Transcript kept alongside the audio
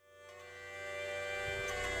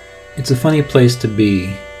It's a funny place to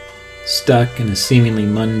be, stuck in a seemingly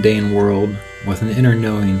mundane world with an inner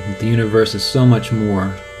knowing that the universe is so much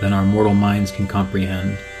more than our mortal minds can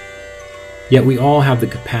comprehend. Yet we all have the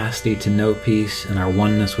capacity to know peace and our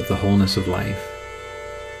oneness with the wholeness of life.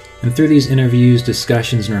 And through these interviews,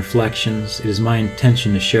 discussions, and reflections, it is my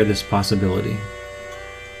intention to share this possibility.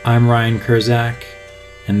 I'm Ryan Kurzak,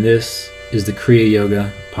 and this is the Kriya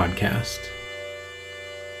Yoga Podcast.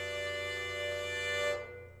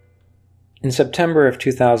 In September of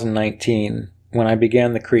 2019, when I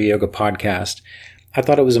began the Kriya Yoga Podcast, I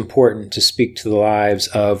thought it was important to speak to the lives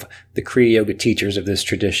of the Kriya Yoga teachers of this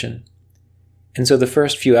tradition. And so the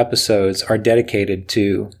first few episodes are dedicated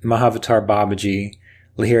to Mahavatar Babaji,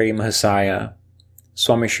 Lahiri Mahasaya,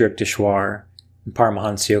 Swami Shri Yukteswar, and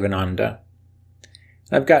Paramahansa Yogananda.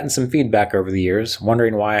 I've gotten some feedback over the years,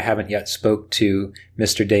 wondering why I haven't yet spoke to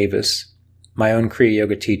Mr. Davis, my own Kriya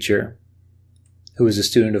Yoga teacher, who is a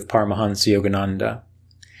student of Paramahansa Yogananda.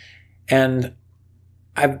 And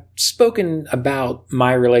I've spoken about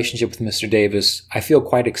my relationship with Mr. Davis, I feel,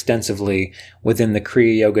 quite extensively within the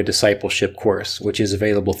Kriya Yoga Discipleship course, which is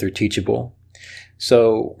available through Teachable.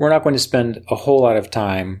 So we're not going to spend a whole lot of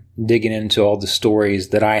time digging into all the stories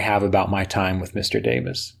that I have about my time with Mr.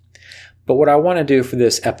 Davis. But what I want to do for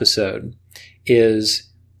this episode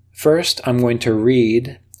is, first, I'm going to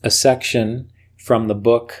read a section from the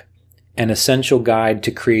book An Essential Guide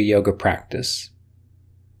to Kriya Yoga Practice.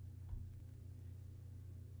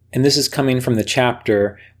 And this is coming from the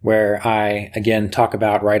chapter where I, again,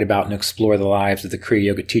 write about, and explore the lives of the Kriya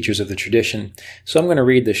Yoga teachers of the tradition. So I'm going to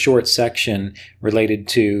read the short section related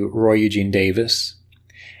to Roy Eugene Davis.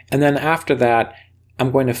 And then after that,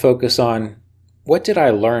 I'm going to focus on what did I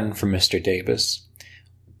learn from Mr. Davis?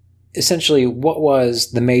 Essentially, what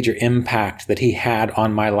was the major impact that he had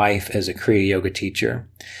on my life as a Kriya Yoga teacher?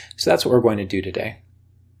 So that's what we're going to do today.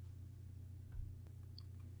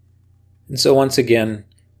 And so once again,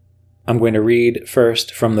 I'm going to read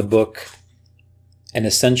first from the book An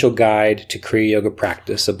Essential Guide to Kriya Yoga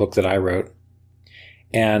Practice, a book that I wrote.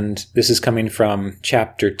 And this is coming from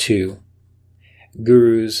Chapter 2,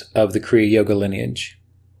 Gurus of the Kriya Yoga Lineage.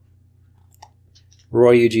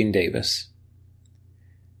 Roy Eugene Davis.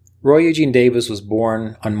 Roy Eugene Davis was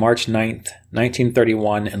born on March 9th,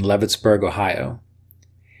 1931 in Leavittsburg, Ohio.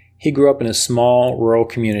 He grew up in a small rural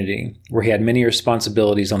community where he had many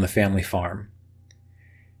responsibilities on the family farm.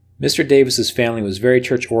 Mr. Davis's family was very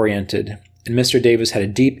church-oriented, and Mr. Davis had a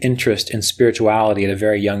deep interest in spirituality at a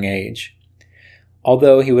very young age.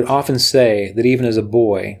 Although he would often say that even as a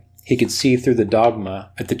boy, he could see through the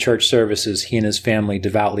dogma at the church services he and his family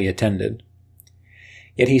devoutly attended.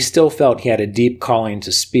 Yet he still felt he had a deep calling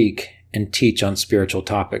to speak and teach on spiritual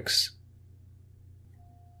topics.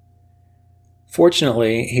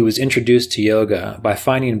 Fortunately, he was introduced to yoga by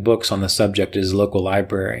finding books on the subject at his local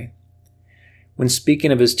library. When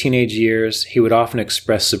speaking of his teenage years, he would often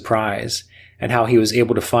express surprise at how he was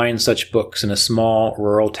able to find such books in a small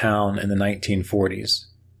rural town in the 1940s.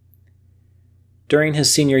 During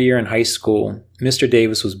his senior year in high school, Mr.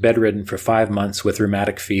 Davis was bedridden for 5 months with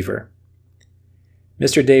rheumatic fever.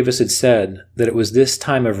 Mr. Davis had said that it was this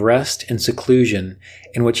time of rest and seclusion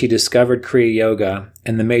in which he discovered Kriya Yoga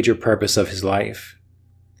and the major purpose of his life.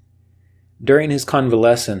 During his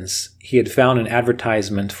convalescence, he had found an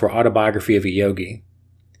advertisement for Autobiography of a Yogi.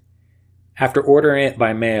 After ordering it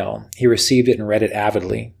by mail, he received it and read it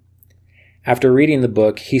avidly. After reading the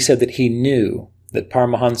book, he said that he knew that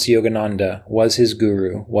Paramahansa Yogananda was his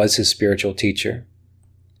guru, was his spiritual teacher.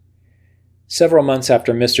 Several months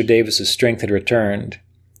after Mr. Davis's strength had returned,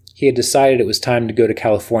 he had decided it was time to go to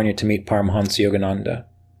California to meet Paramahansa Yogananda.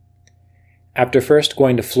 After first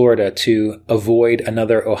going to Florida to avoid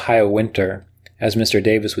another Ohio winter, as Mr.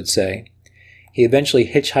 Davis would say, he eventually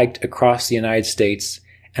hitchhiked across the United States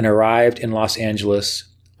and arrived in Los Angeles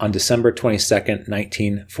on December 22,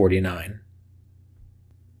 1949.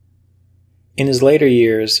 In his later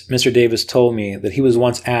years, Mr. Davis told me that he was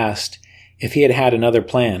once asked if he had had another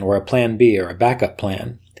plan, or a plan B, or a backup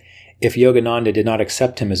plan, if Yogananda did not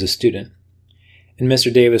accept him as a student. And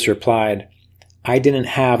Mr. Davis replied, "I didn't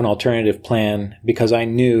have an alternative plan because I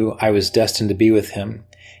knew I was destined to be with him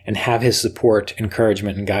and have his support,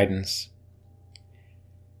 encouragement, and guidance."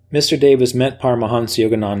 Mr. Davis met Paramahansa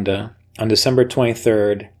Yogananda on December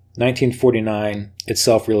 23, 1949, at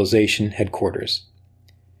Self-Realization Headquarters.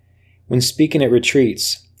 When speaking at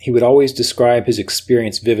retreats, he would always describe his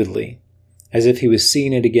experience vividly, as if he was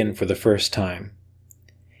seeing it again for the first time.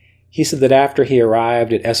 He said that after he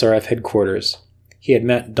arrived at SRF headquarters, he had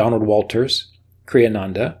met Donald Walters,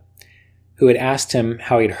 Kriyananda, who had asked him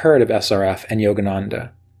how he'd heard of SRF and Yogananda.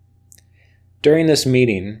 During this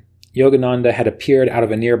meeting, Yogananda had appeared out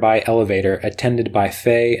of a nearby elevator attended by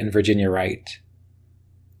Faye and Virginia Wright.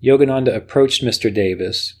 Yogananda approached Mr.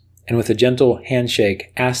 Davis and with a gentle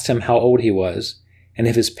handshake asked him how old he was and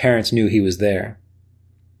if his parents knew he was there.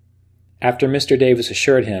 After Mr. Davis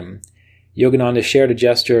assured him, Yogananda shared a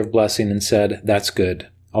gesture of blessing and said, "That's good.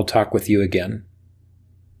 I'll talk with you again."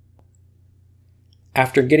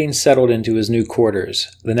 After getting settled into his new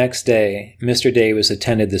quarters, the next day, Mr. Davis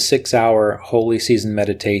attended the 6-hour holy season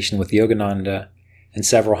meditation with Yogananda and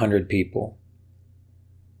several hundred people.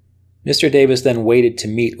 Mr. Davis then waited to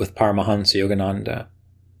meet with Paramahansa Yogananda.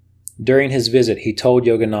 During his visit, he told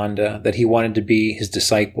Yogananda that he wanted to be his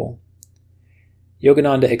disciple.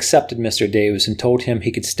 Yogananda accepted Mr. Davis and told him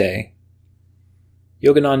he could stay.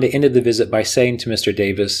 Yogananda ended the visit by saying to Mr.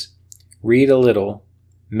 Davis, "Read a little,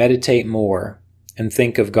 meditate more, and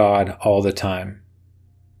think of God all the time."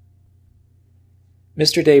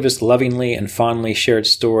 Mr. Davis lovingly and fondly shared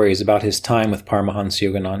stories about his time with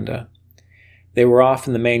Paramahansa Yogananda. They were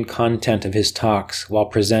often the main content of his talks while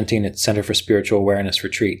presenting at Center for Spiritual Awareness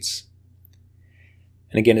retreats.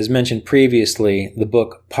 And again, as mentioned previously, the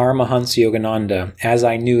book Paramahansa Yogananda, As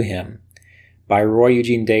I Knew Him, by Roy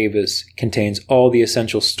Eugene Davis, contains all the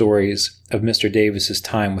essential stories of Mr. Davis's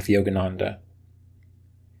time with Yogananda.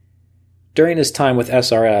 During his time with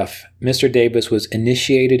SRF, Mr. Davis was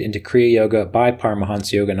initiated into Kriya Yoga by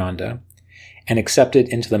Paramahansa Yogananda and accepted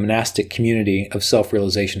into the monastic community of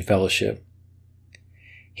Self-Realization Fellowship.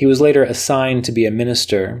 He was later assigned to be a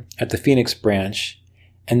minister at the Phoenix branch,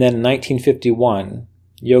 and then in 1951,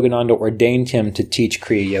 Yogananda ordained him to teach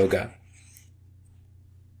Kriya Yoga.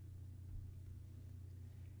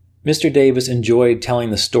 Mr. Davis enjoyed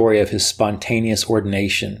telling the story of his spontaneous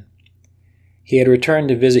ordination. He had returned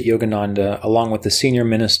to visit Yogananda along with the senior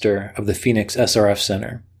minister of the Phoenix SRF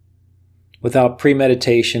Center. Without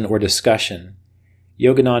premeditation or discussion,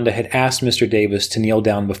 Yogananda had asked Mr. Davis to kneel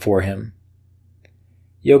down before him.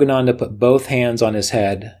 Yogananda put both hands on his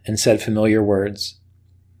head and said familiar words,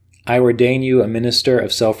 "I ordain you a minister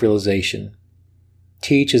of self-realization.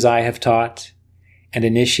 Teach as I have taught, and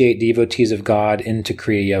initiate devotees of God into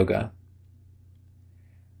Kriya Yoga."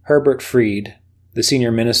 Herbert Freed, the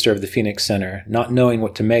senior minister of the Phoenix Center, not knowing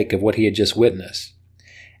what to make of what he had just witnessed,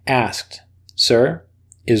 asked, "Sir,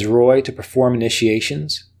 is Roy to perform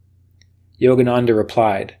initiations?" Yogananda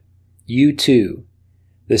replied, "You too.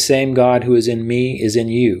 The same God who is in me is in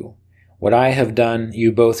you. What I have done,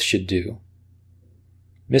 you both should do."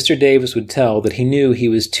 Mr. Davis would tell that he knew he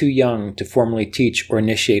was too young to formally teach or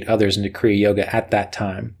initiate others into Kriya Yoga at that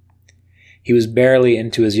time. He was barely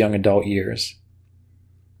into his young adult years.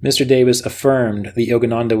 Mr. Davis affirmed that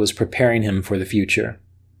Yogananda was preparing him for the future.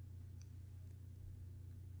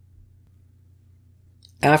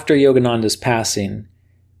 After Yogananda's passing,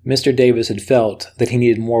 Mr. Davis had felt that he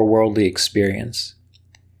needed more worldly experience.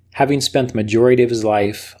 Having spent the majority of his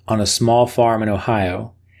life on a small farm in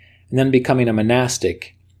Ohio, and then becoming a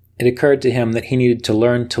monastic, it occurred to him that he needed to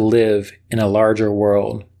learn to live in a larger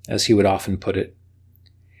world, as he would often put it.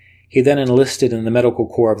 He then enlisted in the medical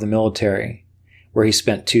corps of the military, where he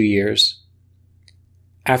spent 2 years.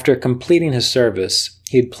 After completing his service,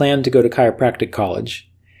 he had planned to go to chiropractic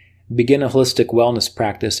college, begin a holistic wellness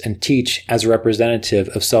practice, and teach as a representative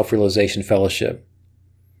of Self-Realization Fellowship.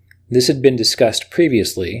 This had been discussed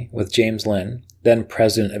previously with James Lynn, then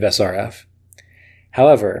president of SRF.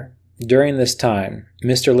 However, during this time,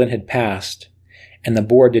 Mr. Lynn had passed, and the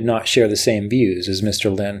board did not share the same views as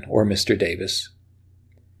Mr. Lynn or Mr. Davis.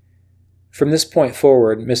 From this point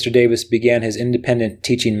forward, Mr. Davis began his independent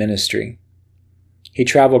teaching ministry. He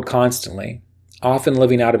traveled constantly, often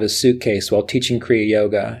living out of his suitcase while teaching Kriya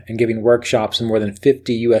Yoga and giving workshops in more than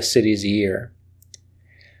 50 U.S. cities a year.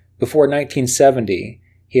 Before 1970,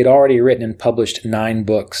 he had already written and published 9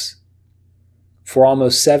 books. For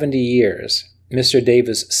almost 70 years, Mr.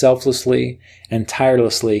 Davis selflessly and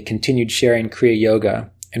tirelessly continued sharing Kriya Yoga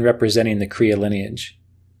and representing the Kriya lineage.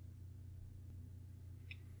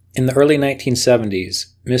 In the early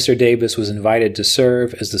 1970s, Mr. Davis was invited to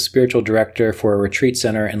serve as the spiritual director for a retreat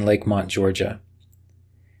center in Lakemont, Georgia.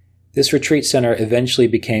 This retreat center eventually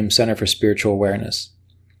became Center for Spiritual Awareness,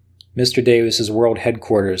 Mr. Davis's world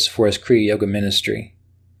headquarters for his Kriya Yoga ministry.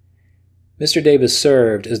 Mr. Davis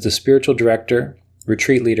served as the spiritual director,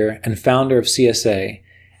 retreat leader, and founder of CSA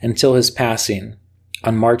until his passing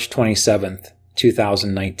on March 27,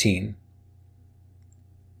 2019.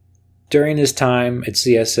 During his time at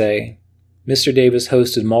CSA, Mr. Davis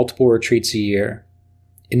hosted multiple retreats a year,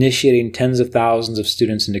 initiating tens of thousands of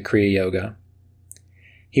students into Kriya Yoga.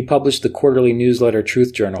 He published the quarterly newsletter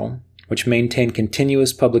Truth Journal, which maintained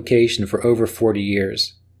continuous publication for over 40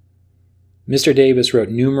 years. Mr. Davis wrote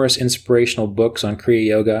numerous inspirational books on Kriya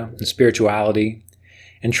Yoga and spirituality,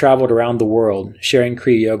 and traveled around the world sharing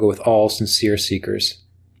Kriya Yoga with all sincere seekers.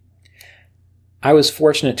 I was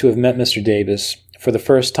fortunate to have met Mr. Davis for the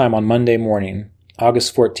first time on Monday morning,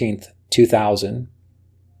 August 14th, 2000.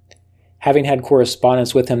 Having had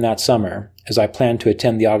correspondence with him that summer, as I planned to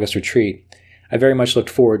attend the August retreat, I very much looked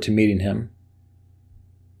forward to meeting him.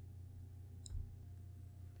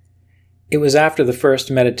 It was after the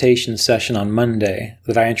first meditation session on Monday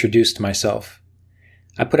that I introduced myself.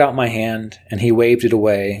 I put out my hand, and he waved it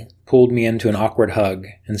away, pulled me into an awkward hug,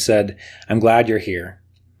 and said, "I'm glad you're here."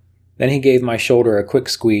 Then he gave my shoulder a quick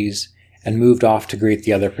squeeze and moved off to greet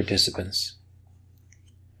the other participants.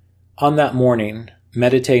 On that morning,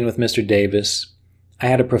 meditating with Mr. Davis, I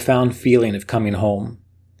had a profound feeling of coming home.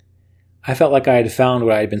 I felt like I had found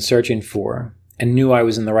what I had been searching for and knew I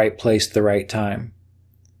was in the right place at the right time.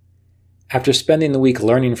 After spending the week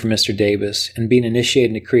learning from Mr. Davis and being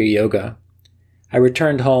initiated into Kriya Yoga, I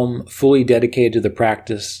returned home fully dedicated to the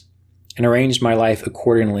practice and arranged my life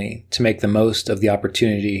accordingly to make the most of the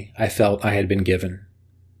opportunity I felt I had been given.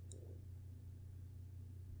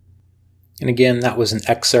 And again, that was an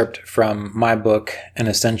excerpt from my book, An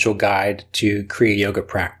Essential Guide to Kriya Yoga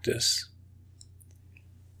Practice.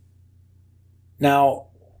 Now,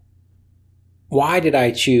 why did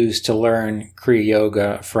I choose to learn Kriya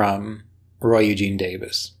Yoga from Roy Eugene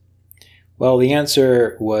Davis? Well, the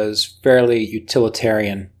answer was fairly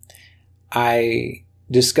utilitarian. I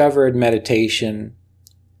discovered meditation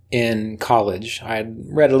in college. I had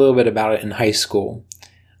read a little bit about it in high school.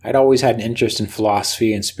 I'd always had an interest in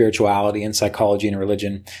philosophy and spirituality and psychology and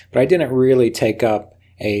religion, but I didn't really take up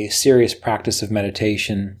a serious practice of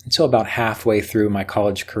meditation until about halfway through my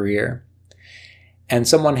college career. And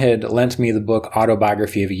someone had lent me the book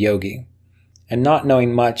Autobiography of a Yogi. And not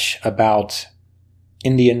knowing much about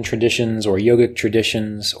Indian traditions or yogic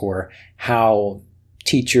traditions or how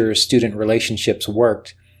teacher-student relationships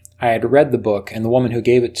worked, I had read the book, and the woman who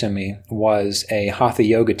gave it to me was a Hatha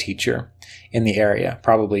yoga teacher in the area,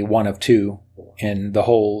 probably one of two in the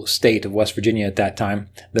whole state of West Virginia at that time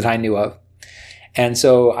that I knew of. And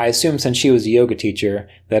so I assumed since she was a yoga teacher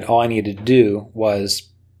that all I needed to do was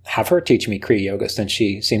have her teach me Kriya Yoga since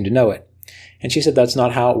she seemed to know it. And she said that's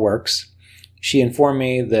not how it works. She informed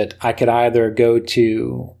me that I could either go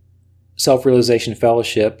to Self-Realization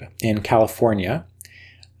Fellowship in California,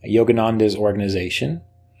 Yogananda's organization,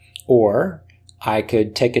 or I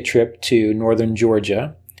could take a trip to northern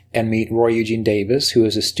Georgia and meet Roy Eugene Davis, who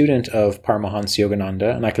is a student of Paramahansa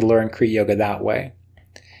Yogananda, and I could learn Kriya Yoga that way.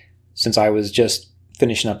 Since I was just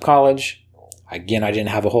finishing up college, again, I didn't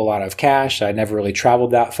have a whole lot of cash. I'd never really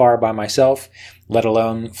traveled that far by myself, let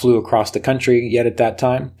alone flew across the country yet at that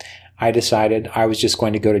time. I decided I was just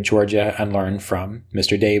going to go to Georgia and learn from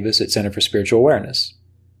Mr. Davis at Center for Spiritual Awareness.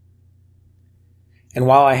 And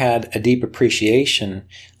while I had a deep appreciation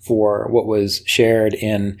for what was shared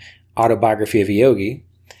in Autobiography of a Yogi,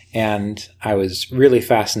 and I was really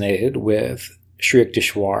fascinated with Sri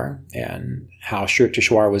Yukteswar and how Sri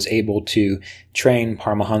Yukteswar was able to train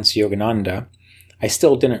Paramahansa Yogananda, I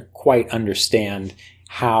still didn't quite understand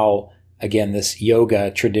how, again, this yoga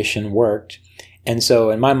tradition worked. And so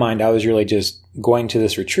in my mind, I was really just going to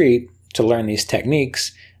this retreat to learn these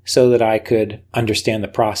techniques so that I could understand the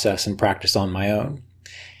process and practice on my own.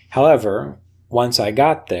 However, once I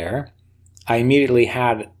got there, I immediately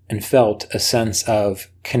had and felt a sense of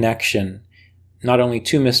connection, not only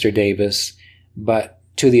to Mr. Davis, but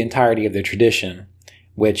to the entirety of the tradition,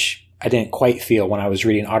 which I didn't quite feel when I was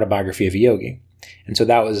reading Autobiography of a Yogi. And so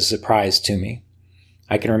that was a surprise to me.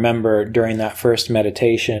 I can remember during that first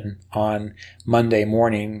meditation on Monday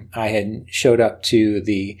morning, I had showed up to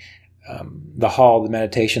the hall, the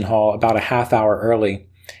meditation hall, about a half hour early,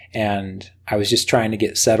 and I was just trying to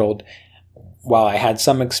get settled. While I had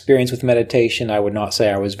some experience with meditation, I would not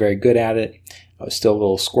say I was very good at it. I was still a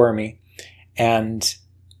little squirmy. And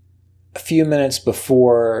a few minutes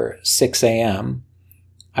before 6 a.m.,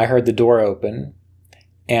 I heard the door open,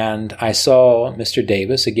 and I saw Mr.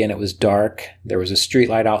 Davis. Again, it was dark. There was a street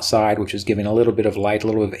light outside, which was giving a little bit of light, a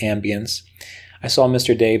little bit of ambience. I saw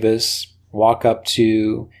Mr. Davis walk up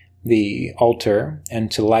to the altar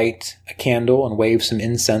and to light a candle and wave some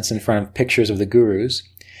incense in front of pictures of the gurus.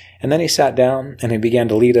 And then he sat down and he began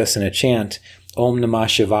to lead us in a chant, Om Namah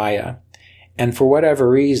Shivaya. And for whatever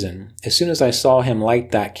reason, as soon as I saw him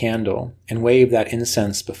light that candle and wave that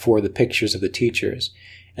incense before the pictures of the teachers,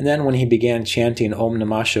 and then when he began chanting Om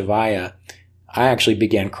Namah Shivaya, I actually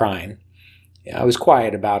began crying. I was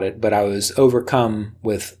quiet about it, but I was overcome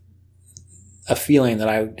with a feeling that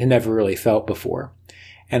I had never really felt before.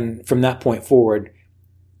 And from that point forward,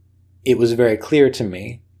 it was very clear to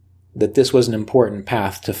me that this was an important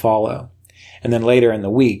path to follow. And then later in the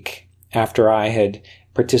week, after I had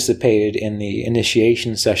participated in the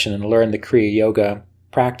initiation session and learned the Kriya Yoga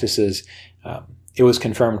practices, it was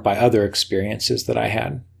confirmed by other experiences that I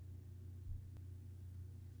had.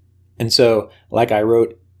 And so, like I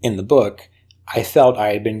wrote in the book, I felt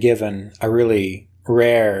I had been given a really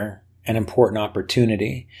rare and important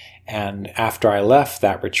opportunity. And after I left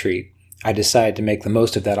that retreat, I decided to make the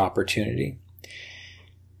most of that opportunity.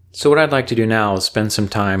 So what I'd like to do now is spend some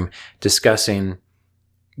time discussing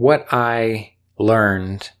what I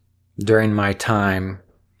learned during my time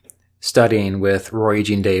studying with Roy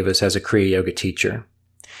Eugene Davis as a Kriya Yoga teacher.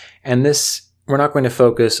 And this, we're not going to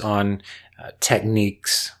focus on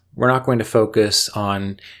techniques. We're not going to focus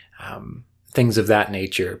on things of that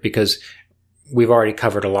nature, because we've already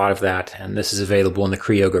covered a lot of that, and this is available in the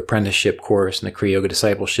Kriya Yoga Apprenticeship course and the Kriya Yoga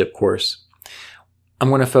Discipleship course. I'm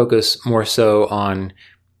going to focus more so on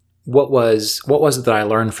what was it that I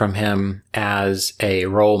learned from him as a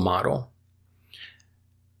role model.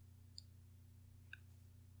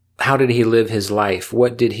 How did he live his life?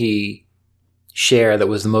 What did he share that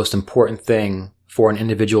was the most important thing for an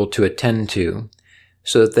individual to attend to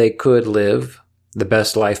so that they could live the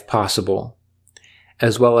best life possible,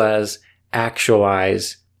 as well as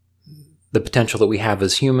actualize the potential that we have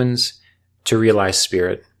as humans to realize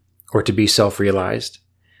spirit, or to be self-realized,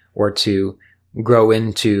 or to grow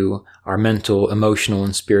into our mental, emotional,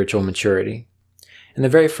 and spiritual maturity. And the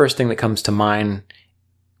very first thing that comes to mind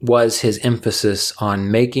was his emphasis on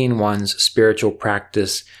making one's spiritual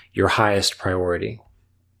practice your highest priority.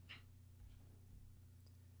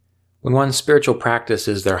 When one's spiritual practice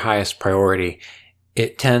is their highest priority,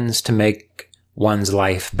 it tends to make one's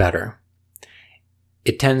life better.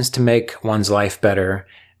 It tends to make one's life better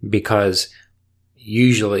because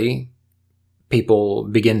usually people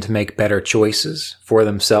begin to make better choices for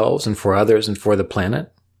themselves and for others and for the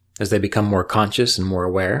planet as they become more conscious and more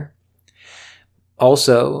aware.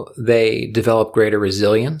 Also, they develop greater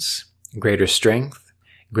resilience, greater strength,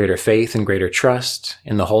 greater faith, and greater trust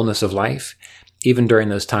in the wholeness of life, even during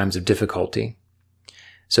those times of difficulty.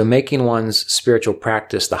 So making one's spiritual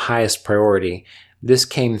practice the highest priority, this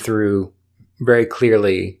came through very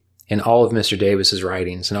clearly in all of Mr. Davis's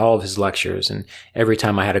writings and all of his lectures, and every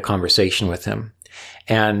time I had a conversation with him.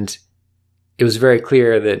 And it was very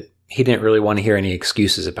clear that he didn't really want to hear any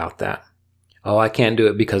excuses about that. Oh, I can't do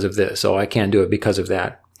it because of this. Oh, I can't do it because of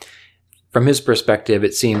that. From his perspective,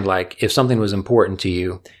 it seemed like if something was important to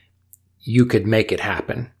you, you could make it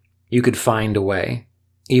happen. You could find a way,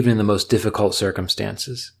 even in the most difficult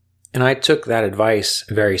circumstances. And I took that advice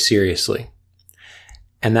very seriously.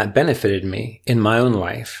 And that benefited me in my own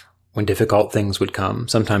life. When difficult things would come,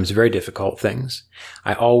 sometimes very difficult things,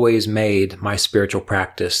 I always made my spiritual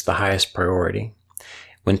practice the highest priority.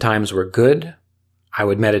 When times were good, I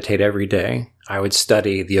would meditate every day. I would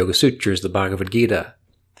study the Yoga Sutras, the Bhagavad Gita.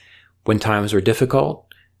 When times were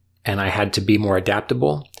difficult and I had to be more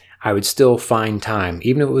adaptable, I would still find time,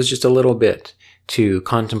 even if it was just a little bit, to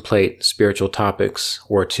contemplate spiritual topics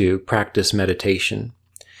or to practice meditation.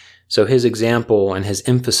 So his example and his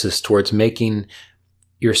emphasis towards making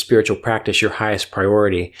your spiritual practice your highest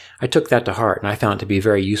priority, I took that to heart and I found it to be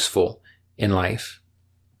very useful in life.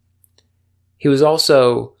 He was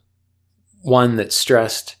also one that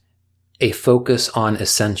stressed a focus on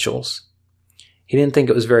essentials. He didn't think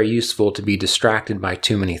it was very useful to be distracted by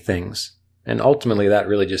too many things. And ultimately that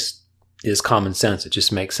really just is common sense. It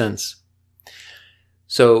just makes sense.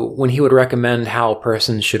 So when he would recommend how a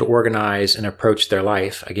person should organize and approach their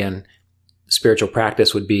life, again, spiritual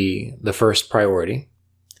practice would be the first priority.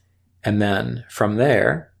 And then from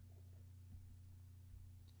there,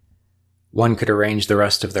 one could arrange the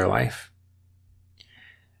rest of their life.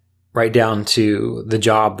 Right down to the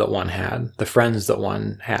job that one had, the friends that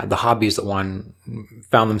one had, the hobbies that one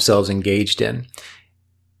found themselves engaged in.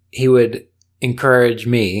 He would encourage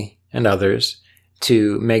me and others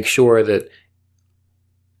to make sure that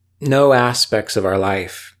no aspects of our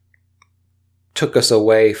life took us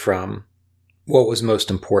away from what was most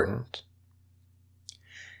important.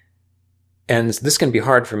 And this can be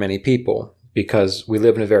hard for many people because we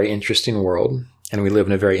live in a very interesting world and we live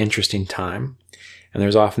in a very interesting time. And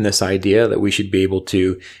there's often this idea that we should be able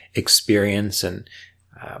to experience and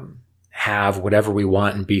have whatever we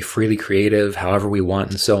want and be freely creative, however we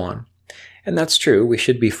want, and so on. And that's true. We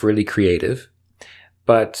should be freely creative.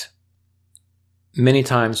 But many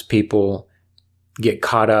times people get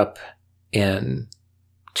caught up in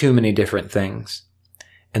too many different things,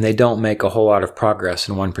 and they don't make a whole lot of progress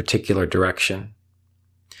in one particular direction.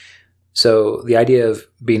 So the idea of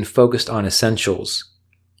being focused on essentials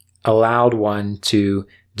allowed one to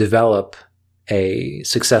develop a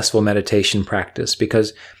successful meditation practice,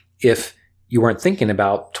 because if you weren't thinking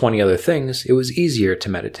about 20 other things, it was easier to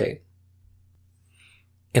meditate.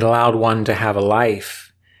 It allowed one to have a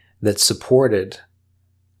life that supported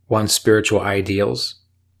one's spiritual ideals.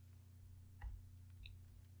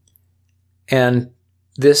 And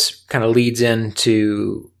this kind of leads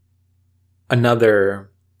into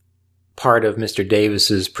another part of Mr.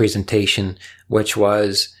 Davis's presentation, which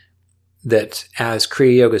was that as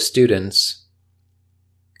Kriya Yoga students,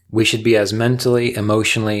 we should be as mentally,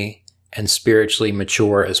 emotionally, and spiritually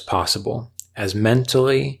mature as possible. As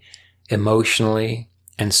mentally, emotionally,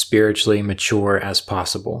 and spiritually mature as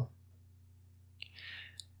possible.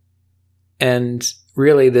 And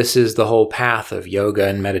really, this is the whole path of yoga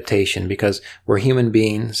and meditation, because we're human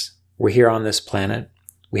beings. We're here on this planet.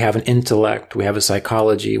 We have an intellect. We have a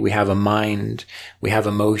psychology. We have a mind. We have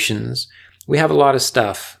emotions. We have a lot of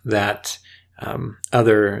stuff that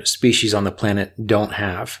other species on the planet don't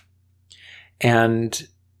have. And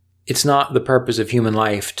it's not the purpose of human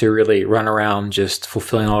life to really run around just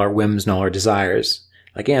fulfilling all our whims and all our desires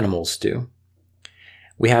like animals do.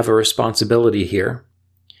 We have a responsibility here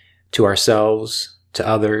to ourselves, to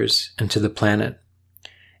others, and to the planet.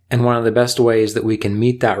 And one of the best ways that we can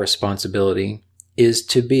meet that responsibility is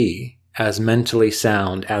to be as mentally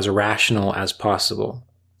sound, as rational as possible,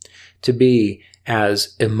 to be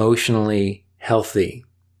as emotionally healthy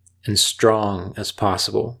and strong as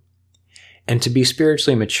possible. And to be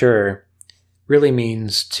spiritually mature really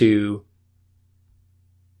means to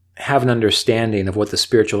have an understanding of what the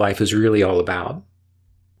spiritual life is really all about.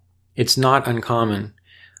 It's not uncommon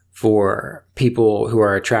for people who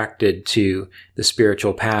are attracted to the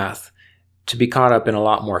spiritual path to be caught up in a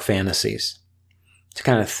lot more fantasies, to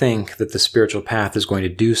kind of think that the spiritual path is going to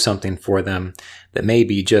do something for them that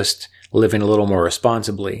maybe just living a little more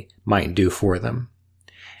responsibly might do for them.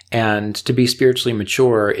 And to be spiritually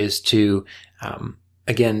mature is to,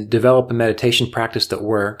 again, develop a meditation practice that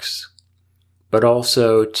works, but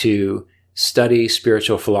also to study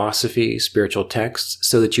spiritual philosophy, spiritual texts,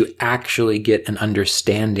 so that you actually get an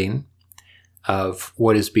understanding of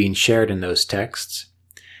what is being shared in those texts.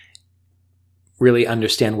 Really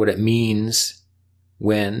understand what it means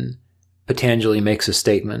when Patanjali makes a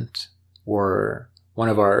statement, or one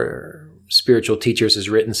of our spiritual teachers has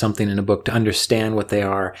written something in a book, to understand what they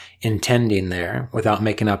are intending there without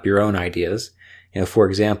making up your own ideas. For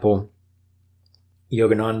example,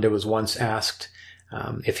 Yogananda was once asked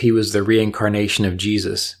if he was the reincarnation of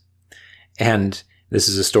Jesus. And this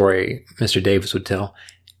is a story Mr. Davis would tell.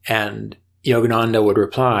 And Yogananda would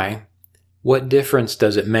reply, "What difference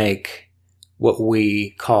does it make what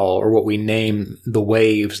we call or what we name the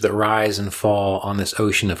waves that rise and fall on this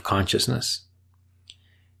ocean of consciousness?"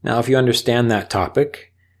 Now, if you understand that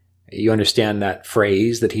topic, you understand that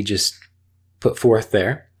phrase that he just put forth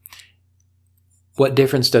there, what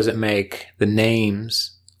difference does it make the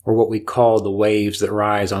names or what we call the waves that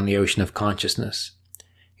rise on the ocean of consciousness?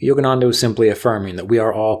 Yogananda was simply affirming that we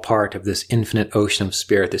are all part of this infinite ocean of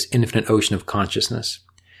spirit, this infinite ocean of consciousness.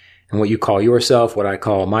 And what you call yourself, what I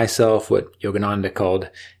call myself, what Yogananda called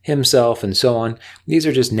himself, and so on, these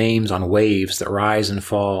are just names on waves that rise and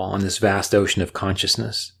fall on this vast ocean of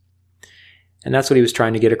consciousness. And that's what he was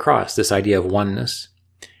trying to get across, this idea of oneness.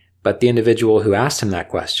 But the individual who asked him that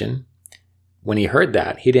question, when he heard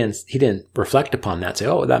that, he didn't reflect upon that, say,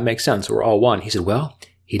 "Oh, that makes sense, we're all one." He said, "Well,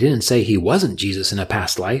 he didn't say he wasn't Jesus in a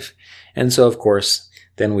past life." And so, of course,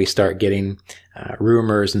 then we start getting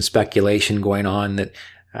rumors and speculation going on that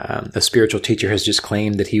a spiritual teacher has just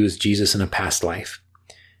claimed that he was Jesus in a past life.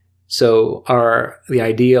 So the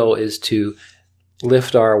ideal is to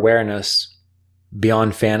lift our awareness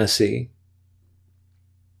beyond fantasy,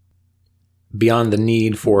 beyond the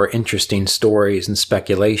need for interesting stories and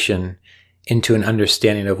speculation, into an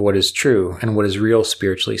understanding of what is true and what is real,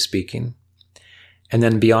 spiritually speaking. And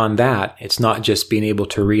then beyond that, it's not just being able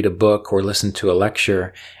to read a book or listen to a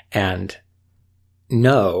lecture and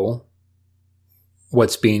know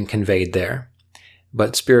what's being conveyed there.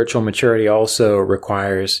 But spiritual maturity also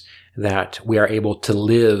requires that we are able to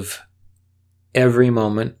live every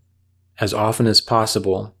moment as often as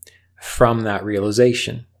possible from that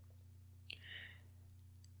realization.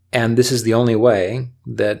 And this is the only way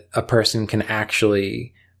that a person can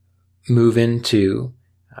actually move into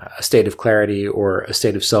a state of clarity or a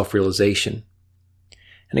state of self-realization.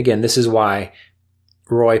 And again, this is why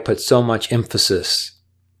Roy put so much emphasis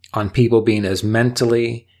on people being as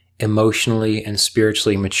mentally, emotionally, and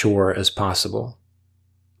spiritually mature as possible.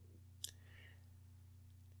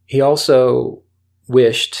 He also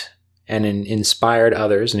wished and inspired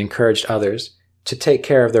others and encouraged others to take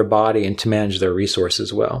care of their body and to manage their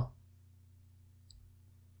resources well.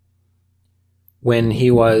 When he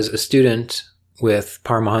was a student with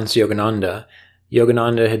Paramahansa Yogananda,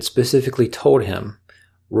 Yogananda had specifically told him,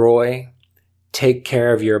 "Roy, take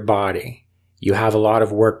care of your body. You have a lot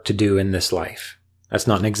of work to do in this life." That's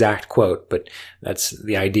not an exact quote, but that's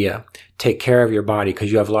the idea. Take care of your body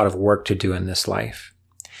because you have a lot of work to do in this life.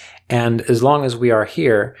 And as long as we are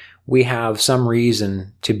here, we have some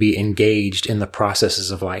reason to be engaged in the processes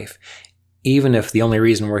of life, even if the only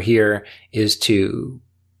reason we're here is to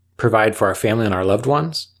provide for our family and our loved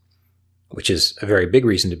ones, which is a very big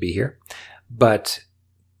reason to be here. But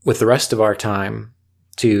with the rest of our time,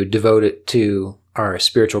 to devote it to our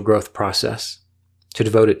spiritual growth process, to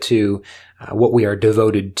devote it to what we are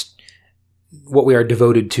devoted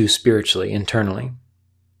to spiritually, internally.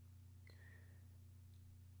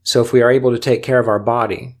 So if we are able to take care of our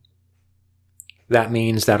body, that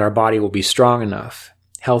means that our body will be strong enough,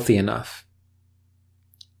 healthy enough,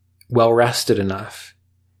 well-rested enough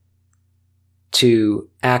to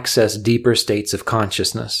access deeper states of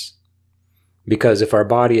consciousness. Because if our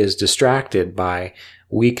body is distracted by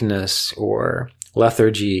weakness or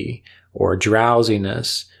lethargy or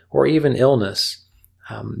drowsiness or even illness,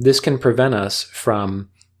 this can prevent us from,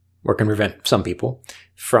 or can prevent some people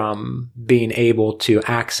from being able to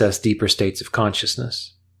access deeper states of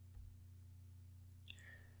consciousness.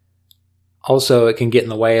 Also, it can get in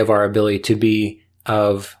the way of our ability to be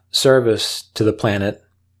of service to the planet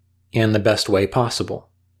in the best way possible.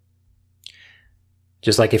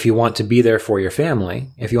 Just like if you want to be there for your family,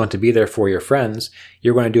 if you want to be there for your friends,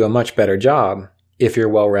 you're going to do a much better job if you're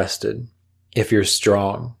well rested, if you're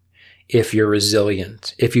strong, if you're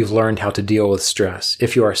resilient, if you've learned how to deal with stress,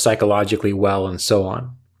 if you are psychologically well, and so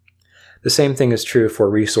on. The same thing is true for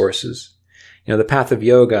resources. The path of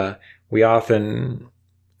yoga, we often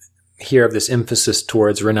hear of this emphasis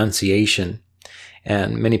towards renunciation,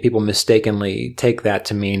 and many people mistakenly take that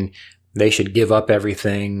to mean they should give up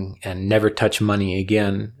everything and never touch money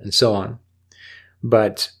again, and so on.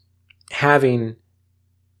 But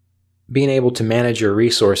being able to manage your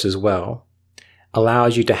resources well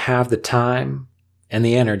allows you to have the time and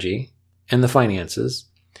the energy and the finances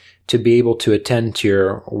to be able to attend to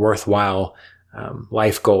your worthwhile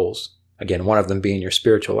life goals. Again, one of them being your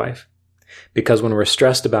spiritual life. Because when we're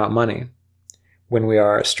stressed about money, when we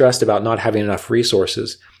are stressed about not having enough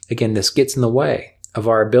resources, again, this gets in the way of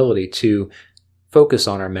our ability to focus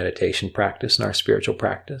on our meditation practice and our spiritual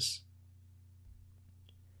practice.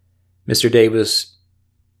 Mr. Davis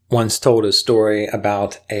once told a story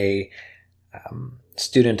about a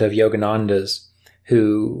student of Yogananda's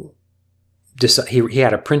who he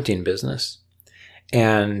had a printing business,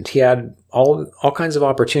 and he had all kinds of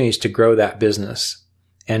opportunities to grow that business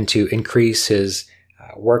and to increase his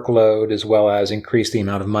workload as well as increase the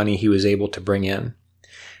amount of money he was able to bring in.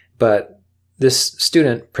 But this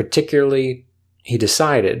student particularly, he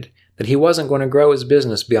decided that he wasn't going to grow his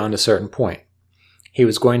business beyond a certain point. He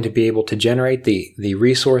was going to be able to generate the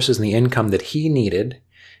resources and the income that he needed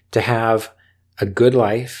to have a good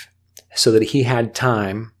life so that he had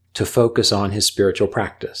time to focus on his spiritual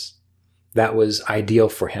practice. That was ideal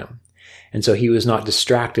for him. And so he was not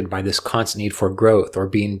distracted by this constant need for growth or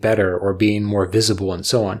being better or being more visible and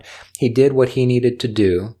so on. He did what he needed to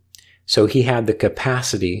do, so he had the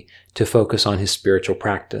capacity to focus on his spiritual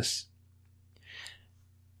practice.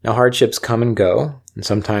 Now, hardships come and go, and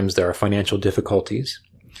sometimes there are financial difficulties,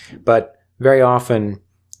 but very often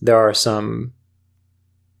there are some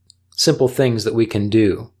simple things that we can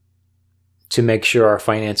do to make sure our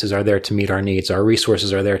finances are there to meet our needs, our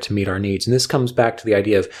resources are there to meet our needs. And this comes back to the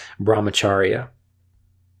idea of brahmacharya.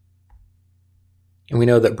 And we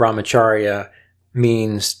know that brahmacharya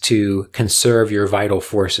means to conserve your vital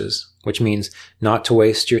forces, which means not to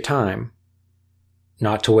waste your time,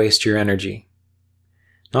 not to waste your energy,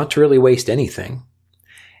 not to really waste anything.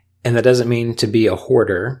 And that doesn't mean to be a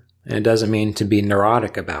hoarder, and it doesn't mean to be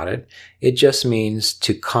neurotic about it. It just means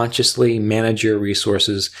to consciously manage your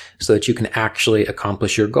resources so that you can actually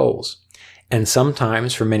accomplish your goals. And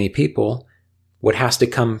sometimes, for many people, what has to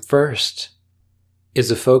come first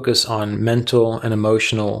is a focus on mental and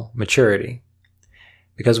emotional maturity.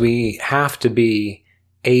 Because we have to be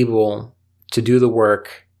able to do the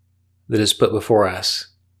work that is put before us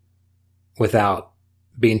without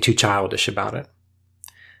being too childish about it.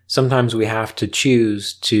 Sometimes we have to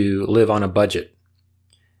choose to live on a budget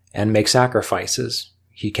and make sacrifices.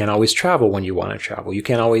 You can't always travel when you want to travel. You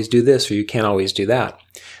can't always do this or you can't always do that.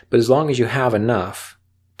 But as long as you have enough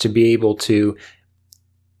to be able to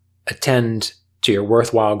attend to your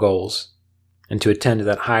worthwhile goals and to attend to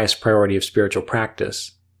that highest priority of spiritual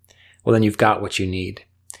practice, well, then you've got what you need.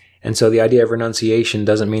 And so the idea of renunciation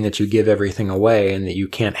doesn't mean that you give everything away and that you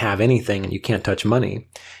can't have anything and you can't touch money.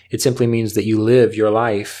 It simply means that you live your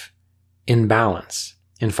life in balance,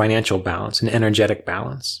 in financial balance, in energetic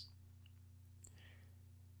balance.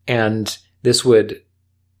 And this would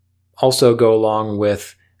also go along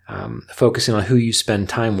with focusing on who you spend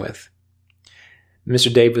time with.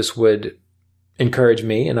 Mr. Davis would encourage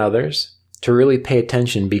me and others to really pay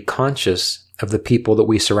attention, be conscious of the people that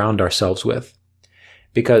we surround ourselves with,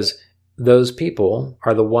 because those people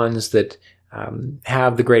are the ones that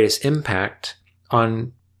have the greatest impact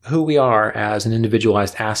on who we are as an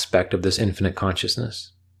individualized aspect of this infinite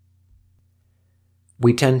consciousness.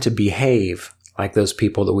 We tend to behave like those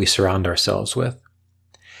people that we surround ourselves with.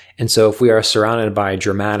 And so if we are surrounded by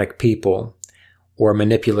dramatic people or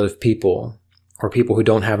manipulative people or people who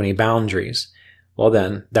don't have any boundaries, well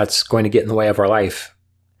then that's going to get in the way of our life.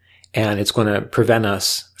 And it's going to prevent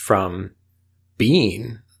us from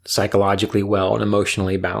being psychologically well and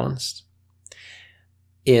emotionally balanced.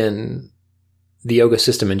 In the yoga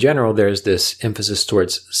system in general, there's this emphasis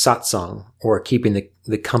towards satsang, or keeping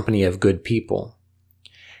the company of good people.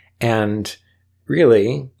 And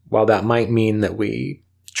really, while that might mean that we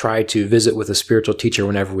try to visit with a spiritual teacher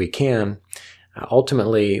whenever we can,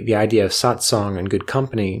 ultimately the idea of satsang and good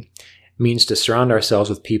company means to surround ourselves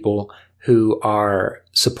with people who are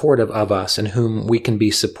supportive of us and whom we can be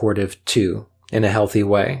supportive to in a healthy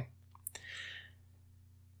way.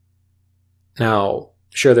 Now,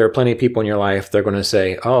 sure, there are plenty of people in your life, they're going to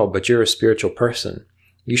say, oh, but you're a spiritual person.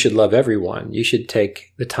 You should love everyone. You should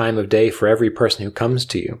take the time of day for every person who comes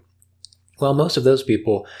to you. Well, most of those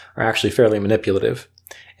people are actually fairly manipulative,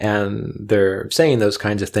 and they're saying those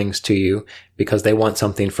kinds of things to you because they want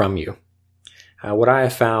something from you. What I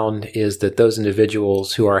have found is that those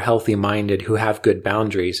individuals who are healthy-minded, who have good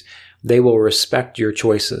boundaries, they will respect your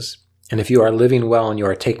choices. And if you are living well and you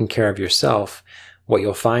are taking care of yourself, what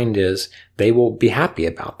you'll find is they will be happy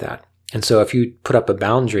about that. And so if you put up a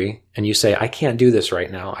boundary and you say, I can't do this right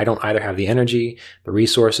now, I don't either have the energy, the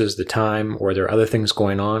resources, the time, or there are other things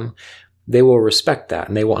going on, they will respect that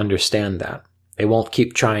and they will understand that. They won't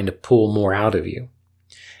keep trying to pull more out of you.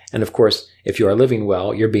 And of course, if you are living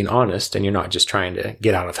well, you're being honest and you're not just trying to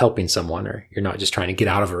get out of helping someone, or you're not just trying to get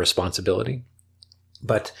out of a responsibility.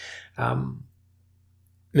 But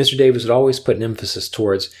Mr. Davis would always put an emphasis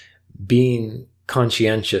towards being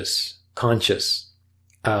conscious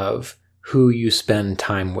of who you spend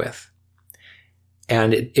time with.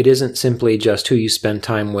 And it isn't simply just who you spend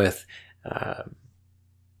time with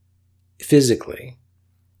physically.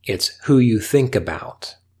 It's who you think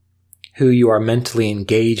about, who you are mentally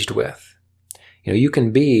engaged with. You know, you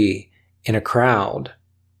can be in a crowd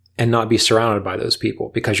and not be surrounded by those people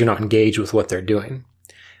because you're not engaged with what they're doing.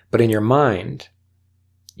 But in your mind,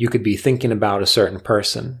 you could be thinking about a certain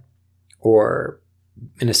person, or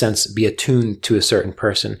in a sense, be attuned to a certain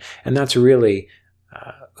person. And that's really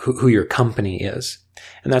who your company is.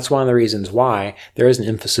 And that's one of the reasons why there is an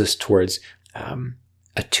emphasis towards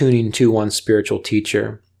attuning to one's spiritual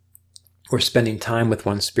teacher, or spending time with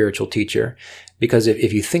one's spiritual teacher. Because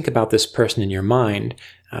if you think about this person in your mind,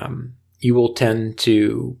 you will tend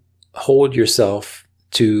to hold yourself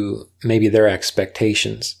to maybe their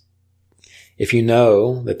expectations. If you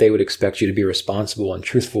know that they would expect you to be responsible and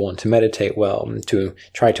truthful and to meditate well and to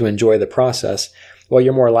try to enjoy the process, well,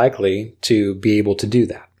 you're more likely to be able to do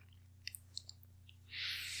that.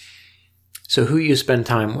 So who you spend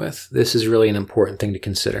time with, this is really an important thing to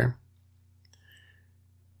consider.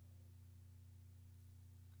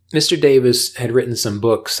 Mr. Davis had written some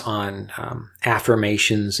books on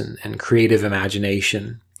affirmations and creative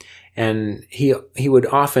imagination, and he would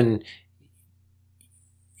often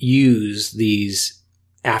use these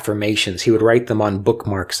affirmations. He would write them on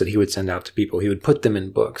bookmarks that he would send out to people. He would put them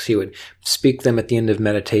in books. He would speak them at the end of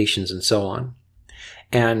meditations and so on.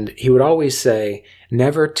 And he would always say,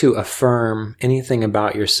 never to affirm anything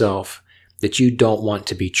about yourself that you don't want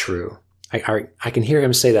to be true. I can hear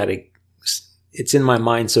him say that. It's in my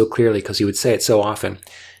mind so clearly because he would say it so often.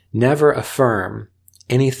 Never affirm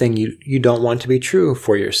anything you don't want to be true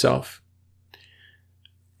for yourself.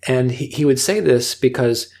 And he would say this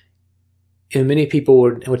because many people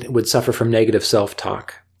would suffer from negative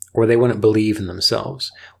self-talk, or they wouldn't believe in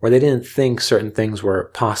themselves, or they didn't think certain things were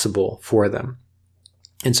possible for them.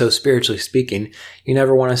 And so spiritually speaking, you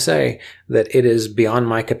never want to say that it is beyond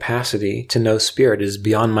my capacity to know spirit, it is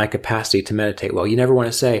beyond my capacity to meditate well. You never want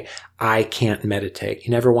to say, I can't meditate.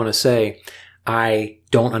 You never want to say, I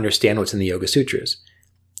don't understand what's in the Yoga Sutras.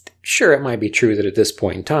 Sure, it might be true that at this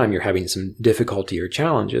point in time you're having some difficulty or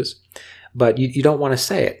challenges, But you don't want to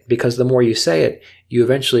say it, because the more you say it, you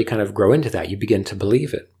eventually kind of grow into that. You begin to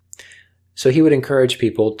believe it. So he would encourage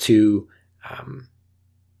people to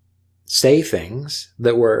say things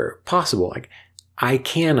that were possible. Like, I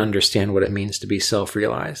can understand what it means to be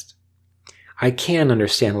self-realized. I can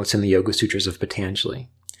understand what's in the Yoga Sutras of Patanjali.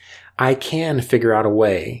 I can figure out a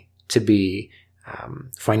way to be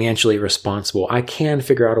financially responsible. I can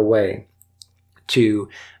figure out a way to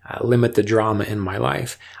limit the drama in my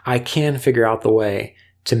life. I can figure out the way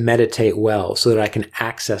to meditate well so that I can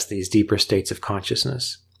access these deeper states of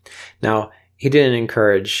consciousness. Now, he didn't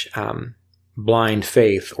encourage blind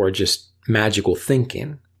faith or just magical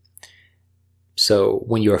thinking. So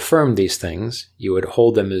when you affirm these things, you would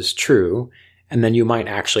hold them as true, and then you might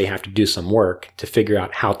actually have to do some work to figure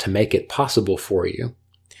out how to make it possible for you.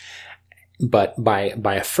 But by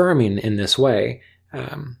affirming in this way,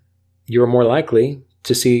 you're more likely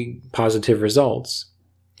to see positive results.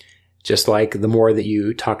 Just like the more that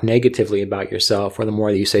you talk negatively about yourself, or the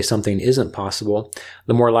more that you say something isn't possible,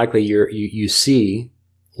 the more likely you see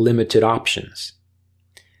limited options.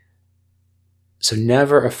 So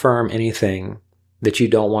never affirm anything that you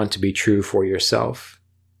don't want to be true for yourself.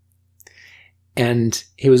 And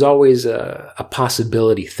he was always a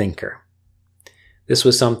possibility thinker. This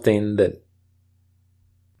was something that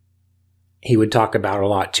he would talk about a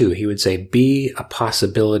lot too. He would say, be a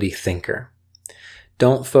possibility thinker.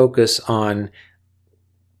 Don't focus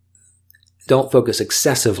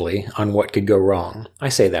excessively on what could go wrong. I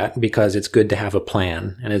say that because it's good to have a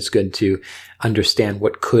plan, and it's good to understand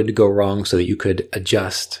what could go wrong so that you could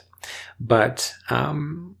adjust. But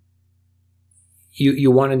you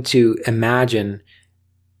wanted to imagine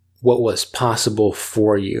what was possible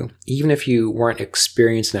for you. Even if you weren't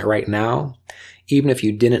experiencing it right now, even if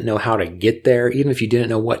you didn't know how to get there, even if you didn't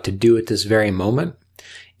know what to do at this very moment,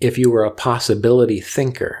 if you were a possibility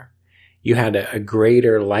thinker, you had a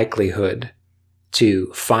greater likelihood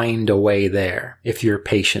to find a way there if you're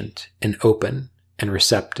patient and open and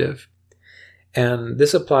receptive. And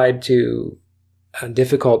this applied to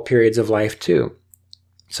difficult periods of life too.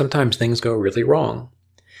 Sometimes things go really wrong,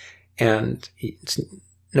 and it's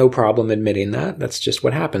no problem admitting that. That's just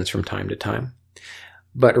what happens from time to time.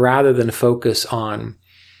 But rather than focus on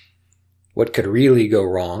what could really go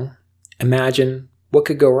wrong, imagine what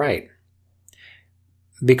could go right.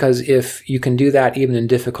 Because if you can do that even in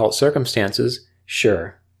difficult circumstances,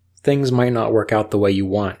 sure, things might not work out the way you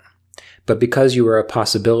want. But because you were a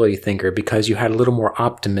possibility thinker, because you had a little more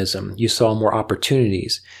optimism, you saw more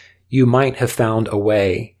opportunities, you might have found a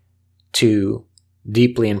way to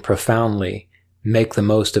deeply and profoundly make the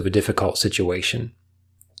most of a difficult situation.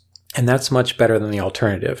 And that's much better than the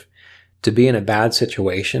alternative. To be in a bad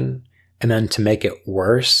situation and then to make it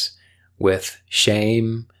worse with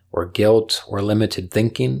shame or guilt or limited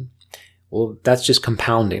thinking, well, that's just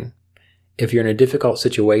compounding. If you're in a difficult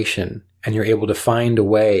situation and you're able to find a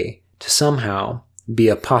way to somehow be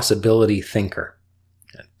a possibility thinker,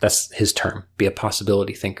 that's his term, be a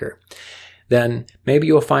possibility thinker, then maybe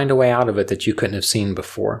you'll find a way out of it that you couldn't have seen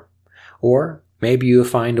before. Or maybe you'll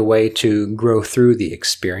find a way to grow through the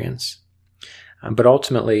experience. But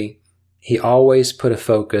ultimately, he always put a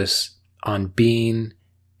focus on being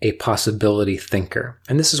a possibility thinker.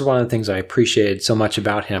 And this is one of the things I appreciated so much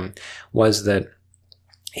about him, was that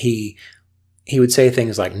he would say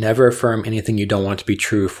things like, never affirm anything you don't want to be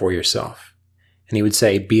true for yourself. And he would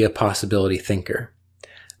say, be a possibility thinker.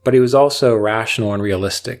 But he was also rational and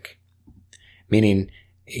realistic, meaning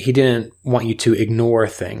he didn't want you to ignore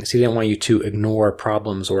things. He didn't want you to ignore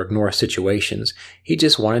problems or ignore situations. He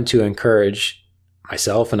just wanted to encourage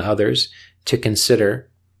myself and others to consider,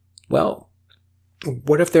 well,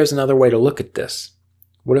 what if there's another way to look at this?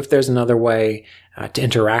 What if there's another way to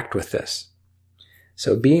interact with this?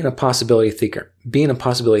 So being a possibility thinker,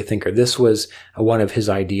 this was one of his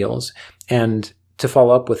ideals. And to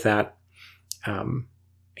follow up with that,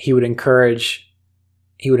 he would encourage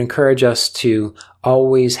us to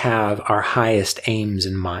always have our highest aims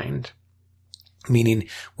in mind. Meaning,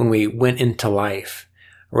 when we went into life,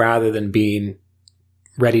 rather than being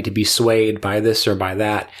ready to be swayed by this or by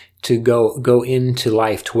that, to go into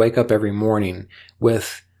life, to wake up every morning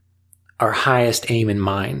with our highest aim in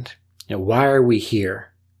mind. You know, why are we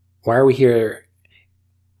here? Why are we here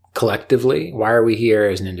collectively? Why are we here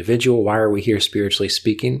as an individual? Why are we here spiritually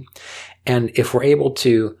speaking? And if we're able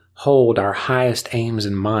to hold our highest aims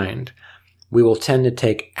in mind, we will tend to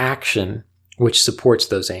take action which supports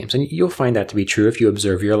those aims. And you'll find that to be true if you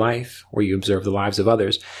observe your life or you observe the lives of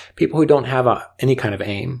others. People who don't have any kind of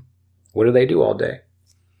aim, what do they do all day?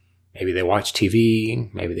 Maybe they watch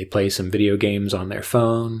TV, maybe they play some video games on their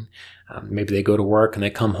phone, maybe they go to work and they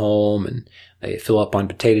come home and they fill up on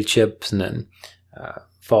potato chips and then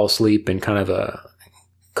fall asleep in kind of a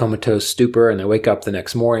comatose stupor, and they wake up the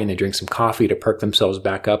next morning, they drink some coffee to perk themselves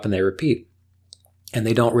back up, and they repeat. And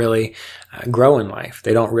they don't really grow in life.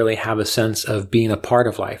 They don't really have a sense of being a part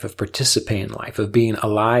of life, of participating in life, of being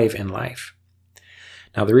alive in life.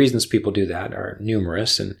 Now, the reasons people do that are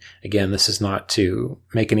numerous. And again, this is not to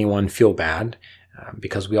make anyone feel bad,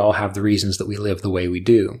 because we all have the reasons that we live the way we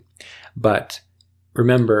do. But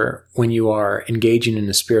remember, when you are engaging in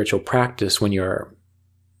a spiritual practice, when you're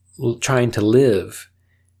trying to live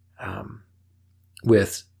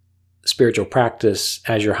with spiritual practice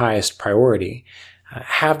as your highest priority,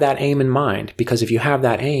 have that aim in mind, because if you have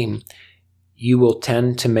that aim, you will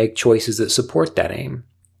tend to make choices that support that aim.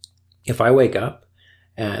 If I wake up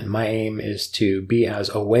and my aim is to be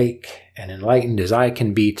as awake and enlightened as I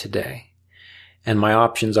can be today, and my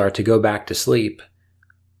options are to go back to sleep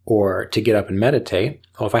or to get up and meditate,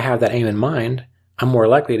 well, if I have that aim in mind, I'm more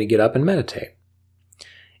likely to get up and meditate.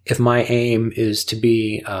 If my aim is to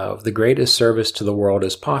be of the greatest service to the world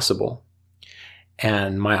as possible,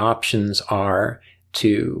 and my options are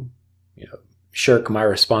to shirk my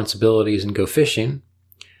responsibilities and go fishing,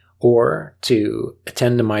 or to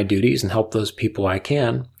attend to my duties and help those people I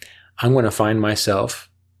can, I'm going to find myself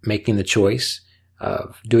making the choice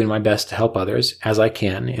of doing my best to help others as I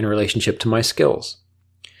can in relationship to my skills.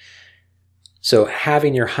 So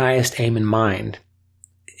having your highest aim in mind,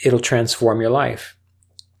 it'll transform your life.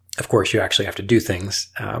 Of course, you actually have to do things.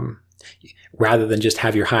 Rather than just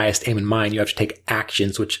have your highest aim in mind, you have to take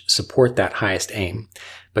actions which support that highest aim.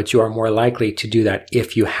 But you are more likely to do that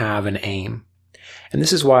if you have an aim. And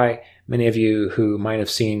this is why many of you who might have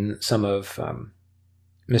seen some of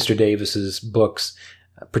Mr. Davis's books,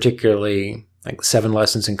 particularly like 7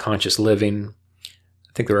 Lessons in Conscious Living,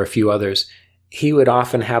 I think there are a few others, he would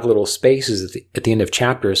often have little spaces at the end of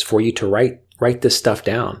chapters for you to write this stuff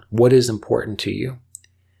down. What is important to you?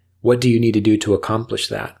 What do you need to do to accomplish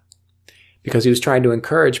that? Because he was trying to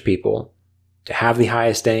encourage people to have the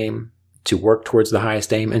highest aim, to work towards the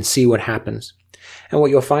highest aim, and see what happens. And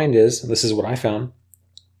what you'll find is, this is what I found,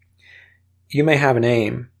 you may have an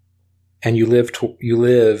aim, and you live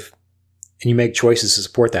and you make choices to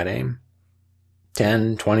support that aim.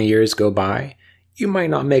 10, 20 years go by. You might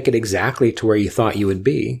not make it exactly to where you thought you would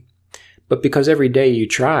be, but because every day you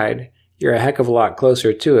tried, you're a heck of a lot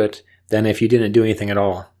closer to it than if you didn't do anything at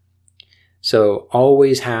all. So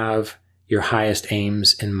always have your highest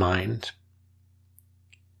aims in mind.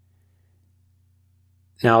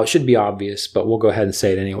 Now, it should be obvious, but we'll go ahead and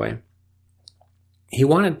say it anyway.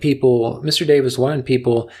 Mr. Davis wanted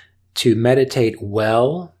people to meditate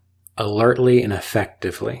well, alertly, and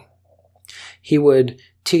effectively. He would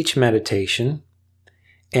teach meditation,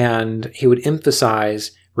 and he would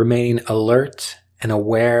emphasize remaining alert and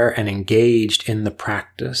aware and engaged in the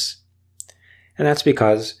practice. And that's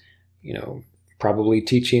because, probably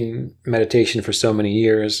teaching meditation for so many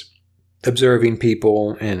years, observing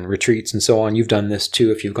people in retreats and so on. You've done this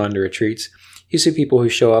too if you've gone to retreats. You see people who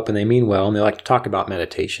show up and they mean well and they like to talk about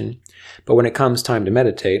meditation. But when it comes time to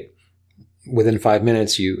meditate, within 5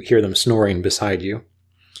 minutes you hear them snoring beside you.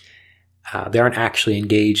 They aren't actually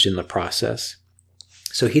engaged in the process.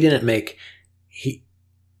 So he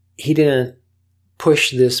didn't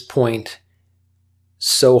push this point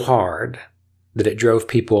so hard that it drove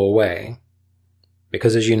people away.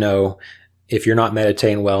 Because as you know, if you're not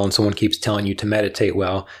meditating well and someone keeps telling you to meditate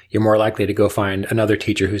well, you're more likely to go find another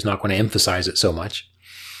teacher who's not going to emphasize it so much.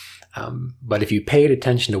 But if you paid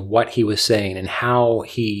attention to what he was saying and how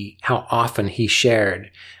often he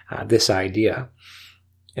shared this idea,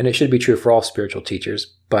 and it should be true for all spiritual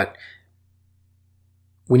teachers, but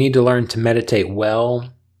we need to learn to meditate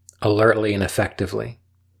well, alertly, and effectively.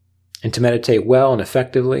 And to meditate well and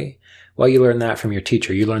effectively, well, you learn that from your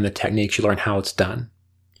teacher. You learn the techniques, you learn how it's done.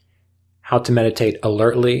 How to meditate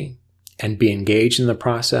alertly and be engaged in the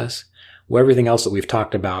process. Well, everything else that we've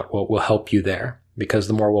talked about will help you there, because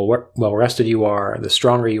the more well-rested you are, the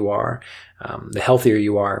stronger you are, the healthier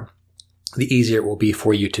you are, the easier it will be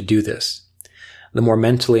for you to do this. The more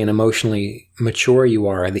mentally and emotionally mature you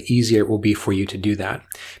are, the easier it will be for you to do that.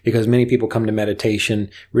 Because many people come to meditation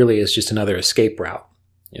really as just another escape route.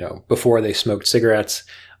 Before they smoked cigarettes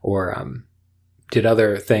or did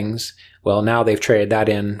other things. Well, now they've traded that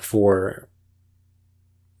in for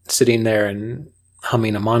sitting there and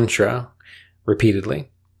humming a mantra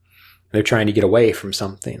repeatedly. They're trying to get away from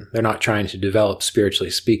something. They're not trying to develop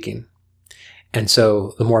spiritually speaking. And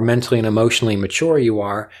so the more mentally and emotionally mature you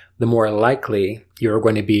are, the more likely you're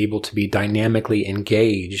going to be able to be dynamically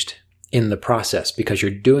engaged in the process because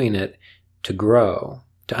you're doing it to grow,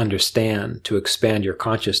 to understand, to expand your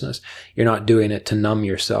consciousness. You're not doing it to numb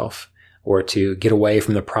yourself or to get away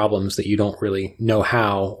from the problems that you don't really know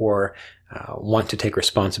how or want to take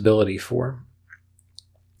responsibility for.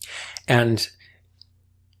 And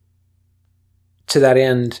to that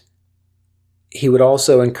end, he would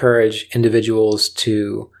also encourage individuals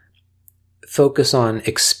to focus on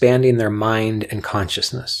expanding their mind and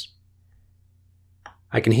consciousness.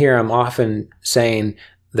 I can hear him often saying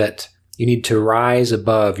that you need to rise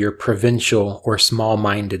above your provincial or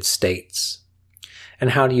small-minded states.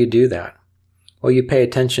 And how do you do that? Well, you pay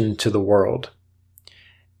attention to the world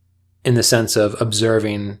in the sense of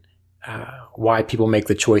observing why people make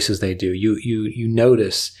the choices they do. You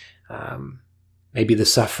notice maybe the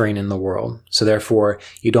suffering in the world. So therefore,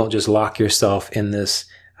 you don't just lock yourself in this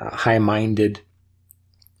high-minded,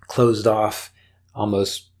 closed-off,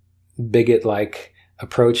 almost bigot-like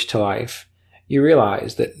approach to life. You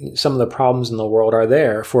realize that some of the problems in the world are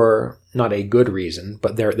there for not a good reason,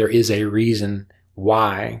 but there is a reason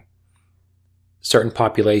why certain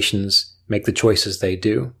populations make the choices they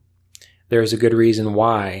do. There is a good reason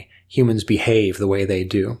why humans behave the way they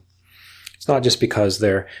do. It's not just because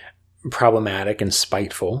they're problematic and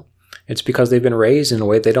spiteful. It's because they've been raised in a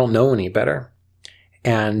way they don't know any better.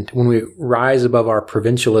 And when we rise above our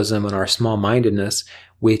provincialism and our small-mindedness,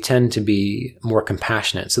 we tend to be more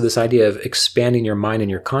compassionate. So this idea of expanding your mind and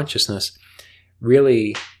your consciousness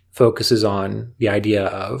really focuses on the idea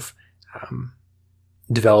of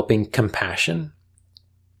developing compassion.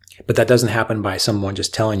 But that doesn't happen by someone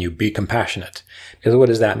just telling you, be compassionate. Because what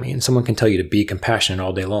does that mean? Someone can tell you to be compassionate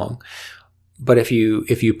all day long. But if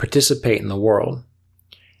you participate in the world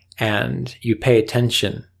and you pay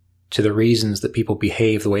attention to the reasons that people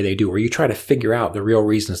behave the way they do, or you try to figure out the real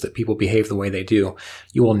reasons that people behave the way they do,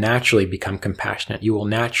 you will naturally become compassionate. You will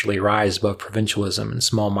naturally rise above provincialism and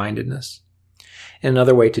small-mindedness. And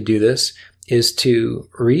another way to do this is to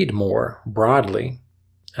read more broadly.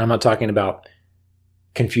 I'm not talking about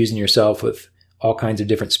confusing yourself with all kinds of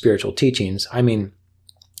different spiritual teachings. I mean,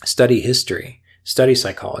 study history, study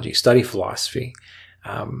psychology, study philosophy,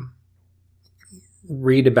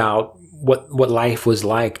 read about what life was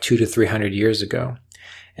like 200 to 300 years ago.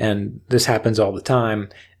 And this happens all the time,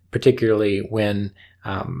 particularly when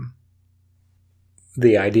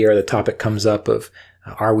the idea or the topic comes up of,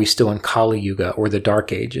 are we still in Kali Yuga or the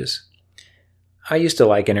Dark Ages? I used to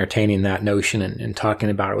like entertaining that notion and talking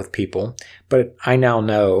about it with people, but I now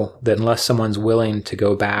know that unless someone's willing to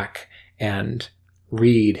go back and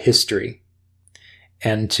read history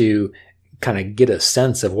and to kind of get a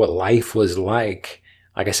sense of what life was like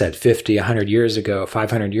I said, 50, 100 years ago,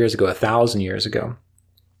 500 years ago, 1,000 years ago,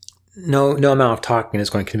 no amount of talking is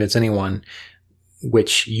going to convince anyone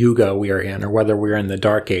which yuga we are in, or whether we're in the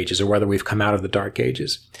Dark Ages, or whether we've come out of the Dark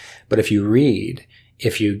Ages. But if you read,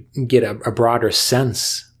 if you get a broader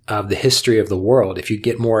sense of the history of the world, if you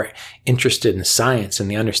get more interested in science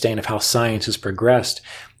and the understanding of how science has progressed,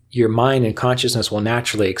 your mind and consciousness will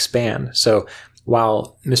naturally expand. So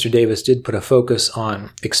while Mr. Davis did put a focus on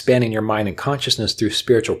expanding your mind and consciousness through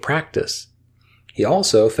spiritual practice, he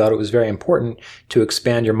also felt it was very important to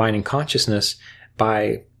expand your mind and consciousness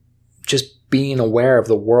by just being aware of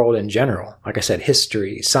the world in general. Like I said,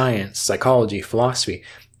 history, science, psychology, philosophy.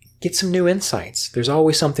 Get some new insights. There's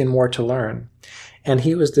always something more to learn. And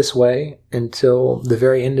he was this way until the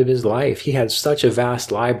very end of his life. He had such a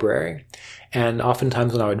vast library. And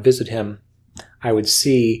oftentimes when I would visit him, I would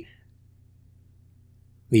see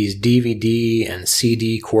these DVD and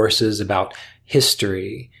CD courses about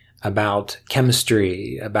history, about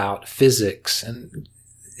chemistry, about physics. And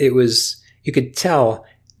it was, you could tell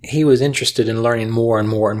he was interested in learning more and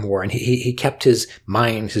more and more. And he kept his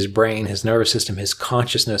mind, his brain, his nervous system, his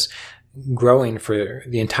consciousness growing for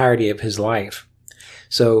the entirety of his life.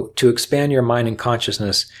 So to expand your mind and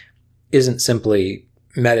consciousness isn't simply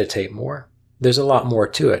meditate more. There's a lot more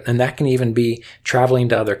to it. And that can even be traveling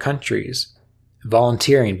to other countries,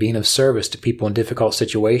 volunteering, being of service to people in difficult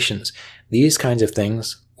situations. These kinds of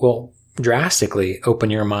things will drastically open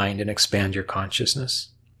your mind and expand your consciousness.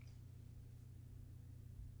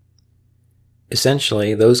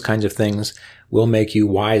 Essentially, those kinds of things will make you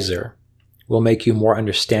wiser, will make you more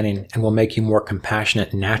understanding, and will make you more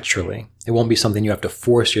compassionate naturally. It won't be something you have to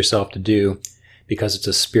force yourself to do because it's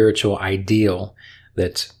a spiritual ideal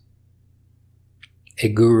that a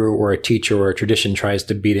guru or a teacher or a tradition tries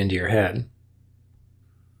to beat into your head.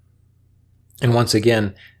 And once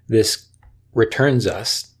again, this returns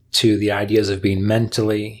us to the ideas of being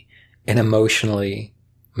mentally and emotionally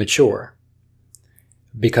mature,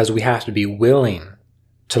 because we have to be willing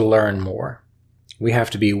to learn more. We have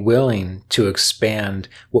to be willing to expand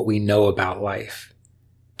what we know about life,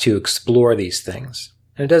 to explore these things.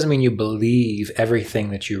 And it doesn't mean you believe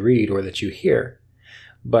everything that you read or that you hear,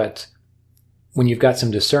 but when you've got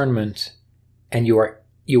some discernment and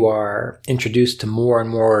you are introduced to more and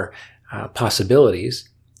more possibilities,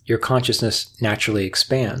 your consciousness naturally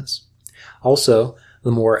expands. Also,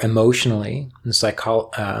 the more emotionally and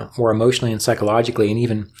psychologically and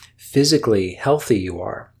even physically healthy you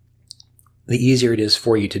are, the easier it is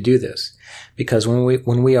for you to do this. Because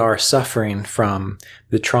when we are suffering from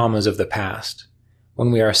the traumas of the past,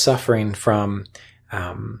 when we are suffering from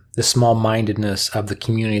the small-mindedness of the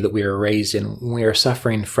community that we were raised in, when we are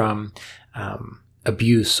suffering from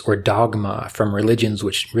abuse or dogma from religions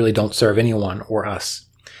which really don't serve anyone or us,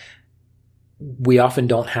 we often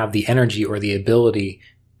don't have the energy or the ability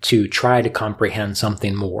to try to comprehend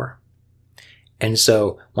something more. And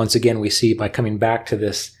so, once again, we see by coming back to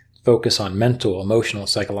this focus on mental, emotional,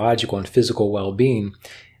 psychological, and physical well-being,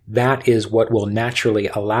 that is what will naturally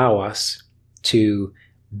allow us to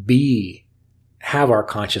have our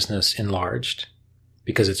consciousness enlarged,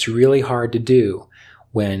 because it's really hard to do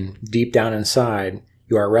when deep down inside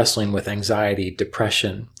you are wrestling with anxiety,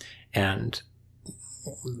 depression, and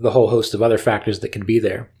the whole host of other factors that can be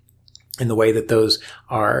there. And the way that those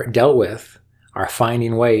are dealt with are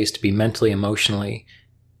finding ways to be mentally, emotionally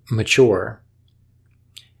mature.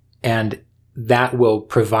 And that will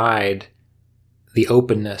provide the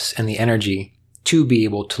openness and the energy to be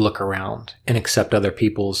able to look around and accept other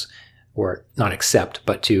people's, or not accept,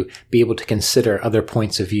 but to be able to consider other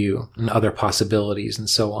points of view and other possibilities and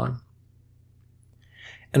so on.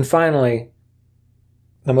 And finally,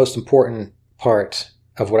 the most important part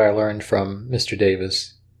of what I learned from Mr.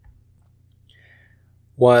 Davis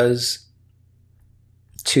was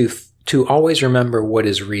to always remember what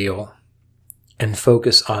is real and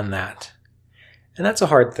focus on that. And that's a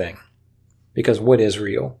hard thing, because what is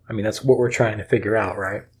real? I mean, that's what we're trying to figure out,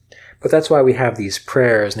 right? But that's why we have these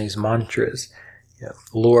prayers and these mantras.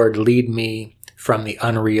 Lord, lead me from the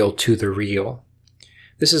unreal to the real.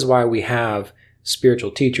 This is why we have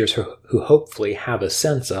spiritual teachers who hopefully have a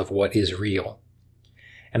sense of what is real.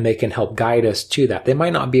 And they can help guide us to that. They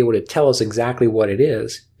might not be able to tell us exactly what it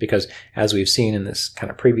is, because as we've seen in this kind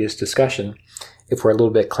of previous discussion, if we're a little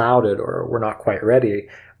bit clouded or we're not quite ready,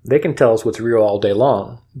 they can tell us what's real all day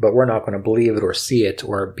long, but we're not going to believe it or see it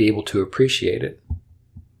or be able to appreciate it.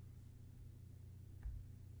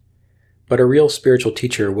 But a real spiritual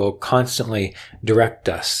teacher will constantly direct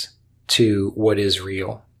us to what is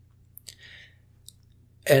real.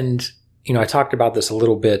 And, I talked about this a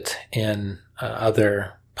little bit in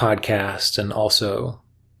other podcasts and also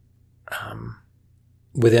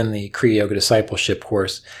within the Kriya Yoga Discipleship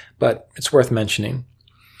course, but it's worth mentioning.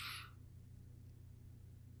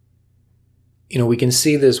 We can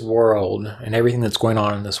see this world and everything that's going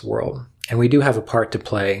on in this world, and we do have a part to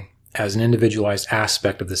play as an individualized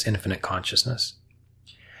aspect of this infinite consciousness.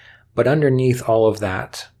 But underneath all of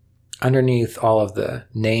that, underneath all of the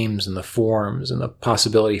names and the forms and the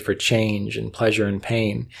possibility for change and pleasure and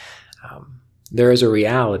pain, there is a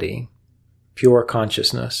reality, pure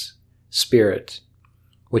consciousness, spirit,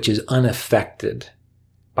 which is unaffected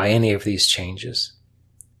by any of these changes.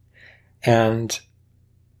 And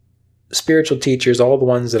spiritual teachers, all the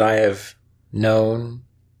ones that I have known,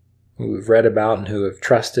 who have read about and who have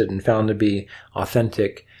trusted and found to be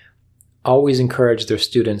authentic, always encourage their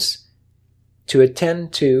students to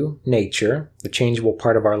attend to nature, the changeable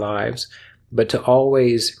part of our lives, but to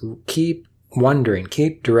always keep wondering,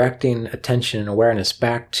 keep directing attention and awareness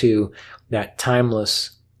back to that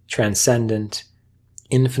timeless, transcendent,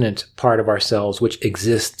 infinite part of ourselves which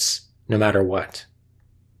exists no matter what.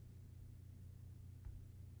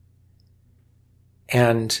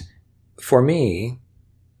 And for me,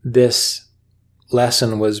 this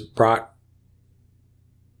lesson was brought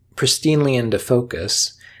pristinely into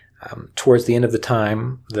focus towards the end of the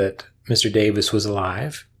time that Mr. Davis was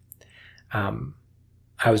alive.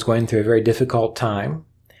 I was going through a very difficult time,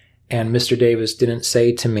 and Mr. Davis didn't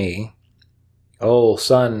say to me, "Oh,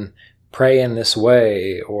 son, pray in this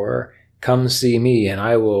way," or "Come see me and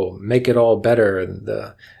I will make it all better.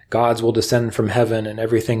 The gods will descend from heaven and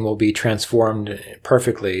everything will be transformed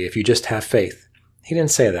perfectly if you just have faith." He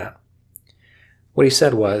didn't say that. What he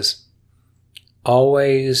said was,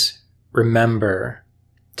 always remember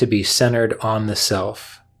to be centered on the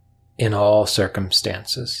self in all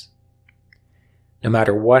circumstances. No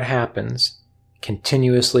matter what happens,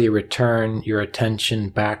 continuously return your attention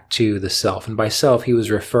back to the self. And by self, he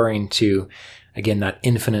was referring to again, that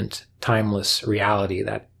infinite, timeless reality,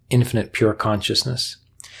 that infinite pure consciousness,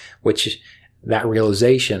 which that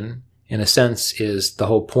realization, in a sense, is the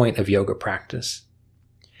whole point of yoga practice.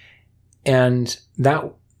 And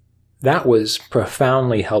that was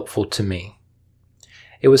profoundly helpful to me.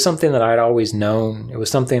 It was something that I had always known. It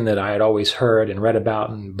was something that I had always heard and read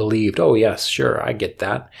about and believed, oh yes, sure, I get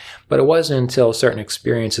that. But it wasn't until certain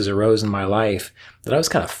experiences arose in my life that I was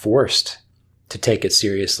kind of forced to take it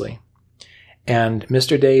seriously. And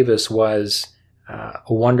Mr. Davis was a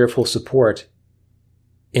wonderful support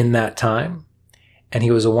in that time. And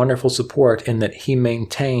he was a wonderful support in that he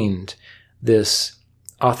maintained this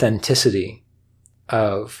authenticity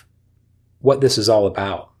of what this is all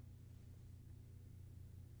about.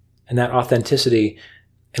 And that authenticity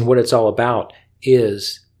and what it's all about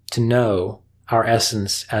is to know our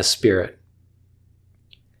essence as spirit.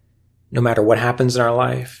 No matter what happens in our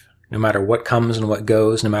life, no matter what comes and what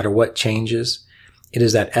goes, no matter what changes, it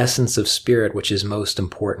is that essence of spirit which is most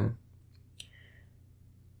important.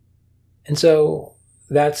 And so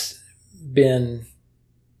it's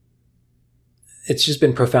just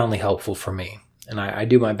been profoundly helpful for me. And I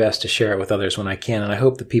do my best to share it with others when I can. And I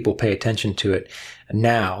hope that people pay attention to it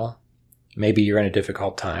now. Maybe you're in a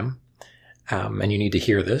difficult time and you need to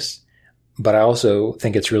hear this. But I also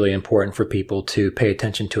think it's really important for people to pay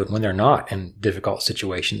attention to it when they're not in difficult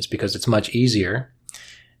situations, because it's much easier,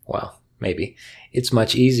 it's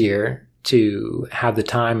much easier to have the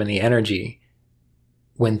time and the energy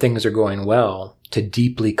when things are going well to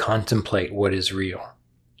deeply contemplate what is real.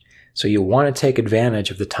 So you want to take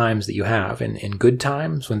advantage of the times that you have. In good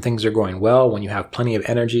times, when things are going well, when you have plenty of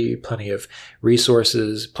energy, plenty of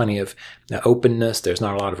resources, plenty of openness, there's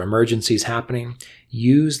not a lot of emergencies happening,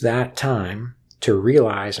 use that time to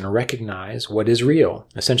realize and recognize what is real.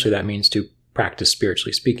 Essentially, that means to practice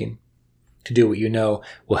spiritually speaking, to do what you know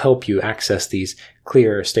will help you access these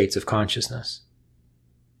clearer states of consciousness.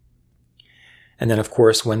 And then, of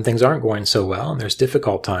course, when things aren't going so well and there's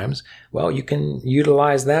difficult times, well, you can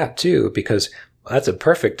utilize that too, because that's a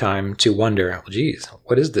perfect time to wonder, well, geez,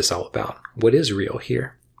 what is this all about? What is real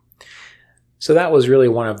here? So that was really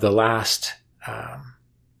one of the last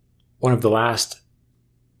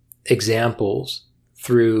examples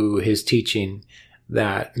through his teaching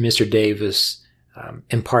that Mr. Davis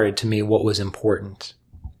imparted to me what was important.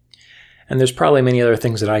 And there's probably many other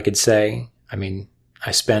things that I could say. I mean, I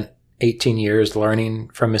spent 18 years learning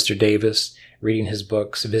from Mr. Davis, reading his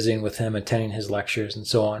books, visiting with him, attending his lectures, and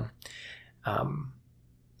so on.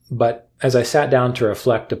 But as I sat down to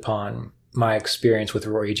reflect upon my experience with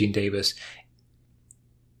Roy Eugene Davis,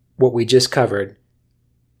 what we just covered,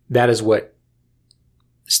 that is what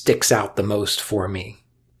sticks out the most for me.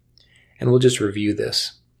 And we'll just review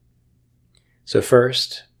this. So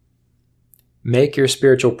first, make your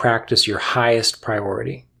spiritual practice your highest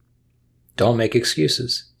priority. Don't make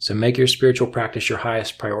excuses. So make your spiritual practice your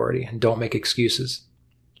highest priority and don't make excuses.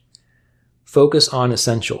 Focus on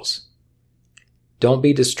essentials. Don't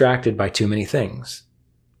be distracted by too many things.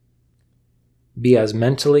 Be as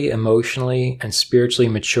mentally, emotionally, and spiritually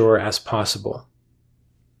mature as possible.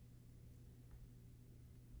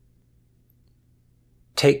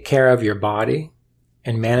 Take care of your body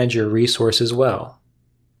and manage your resources well.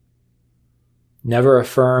 Never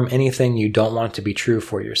affirm anything you don't want to be true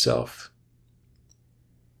for yourself.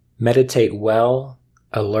 Meditate well,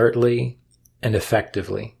 alertly, and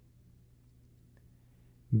effectively.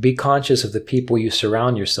 Be conscious of the people you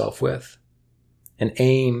surround yourself with, and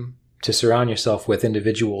aim to surround yourself with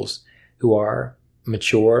individuals who are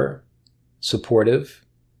mature, supportive,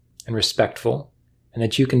 and respectful, and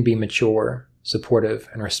that you can be mature, supportive,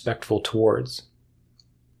 and respectful towards.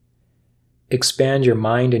 Expand your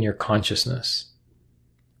mind and your consciousness.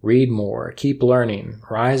 Read more, keep learning,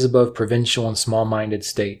 rise above provincial and small-minded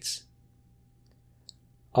states.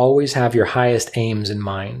 Always have your highest aims in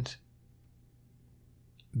mind.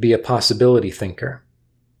 Be a possibility thinker.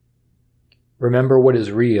 Remember what is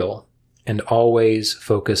real and always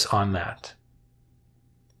focus on that.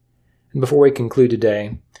 And before we conclude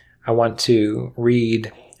today, I want to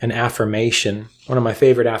read an affirmation, one of my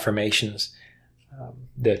favorite affirmations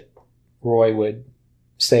that Roy would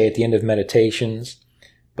say at the end of meditations.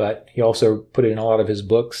 But he also put it in a lot of his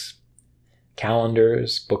books,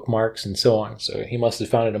 calendars, bookmarks, and so on. So he must have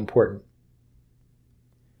found it important.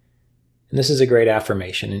 And this is a great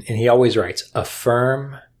affirmation. And he always writes,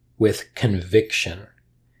 affirm with conviction.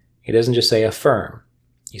 He doesn't just say affirm.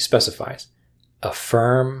 He specifies,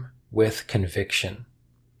 affirm with conviction.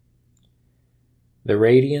 The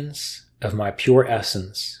radiance of my pure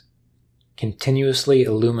essence continuously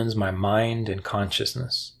illumines my mind and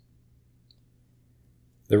consciousness.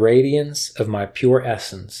 The radiance of my pure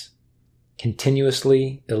essence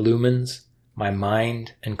continuously illumines my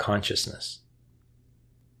mind and consciousness.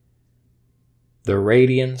 The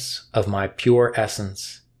radiance of my pure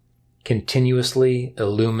essence continuously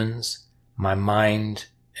illumines my mind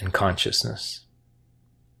and consciousness.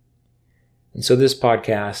 And so this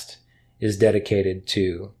podcast is dedicated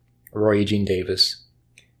to Roy Eugene Davis,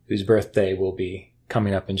 whose birthday will be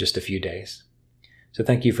coming up in just a few days. So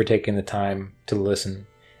thank you for taking the time to listen,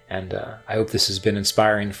 and I hope this has been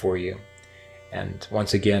inspiring for you. And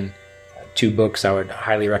once again, 2 books I would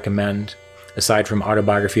highly recommend, aside from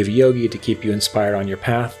Autobiography of a Yogi to keep you inspired on your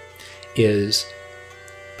path, is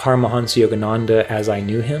Paramahansa Yogananda As I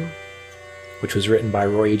Knew Him, which was written by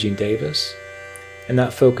Roy Eugene Davis, and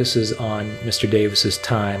that focuses on Mr. Davis's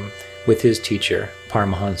time with his teacher,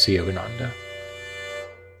 Paramahansa Yogananda.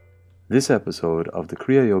 This episode of the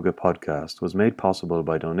Kriya Yoga podcast was made possible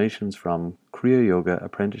by donations from Kriya Yoga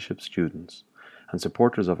apprenticeship students and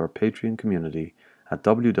supporters of our Patreon community at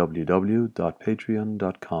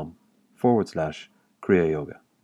www.patreon.com/Kriya Yoga.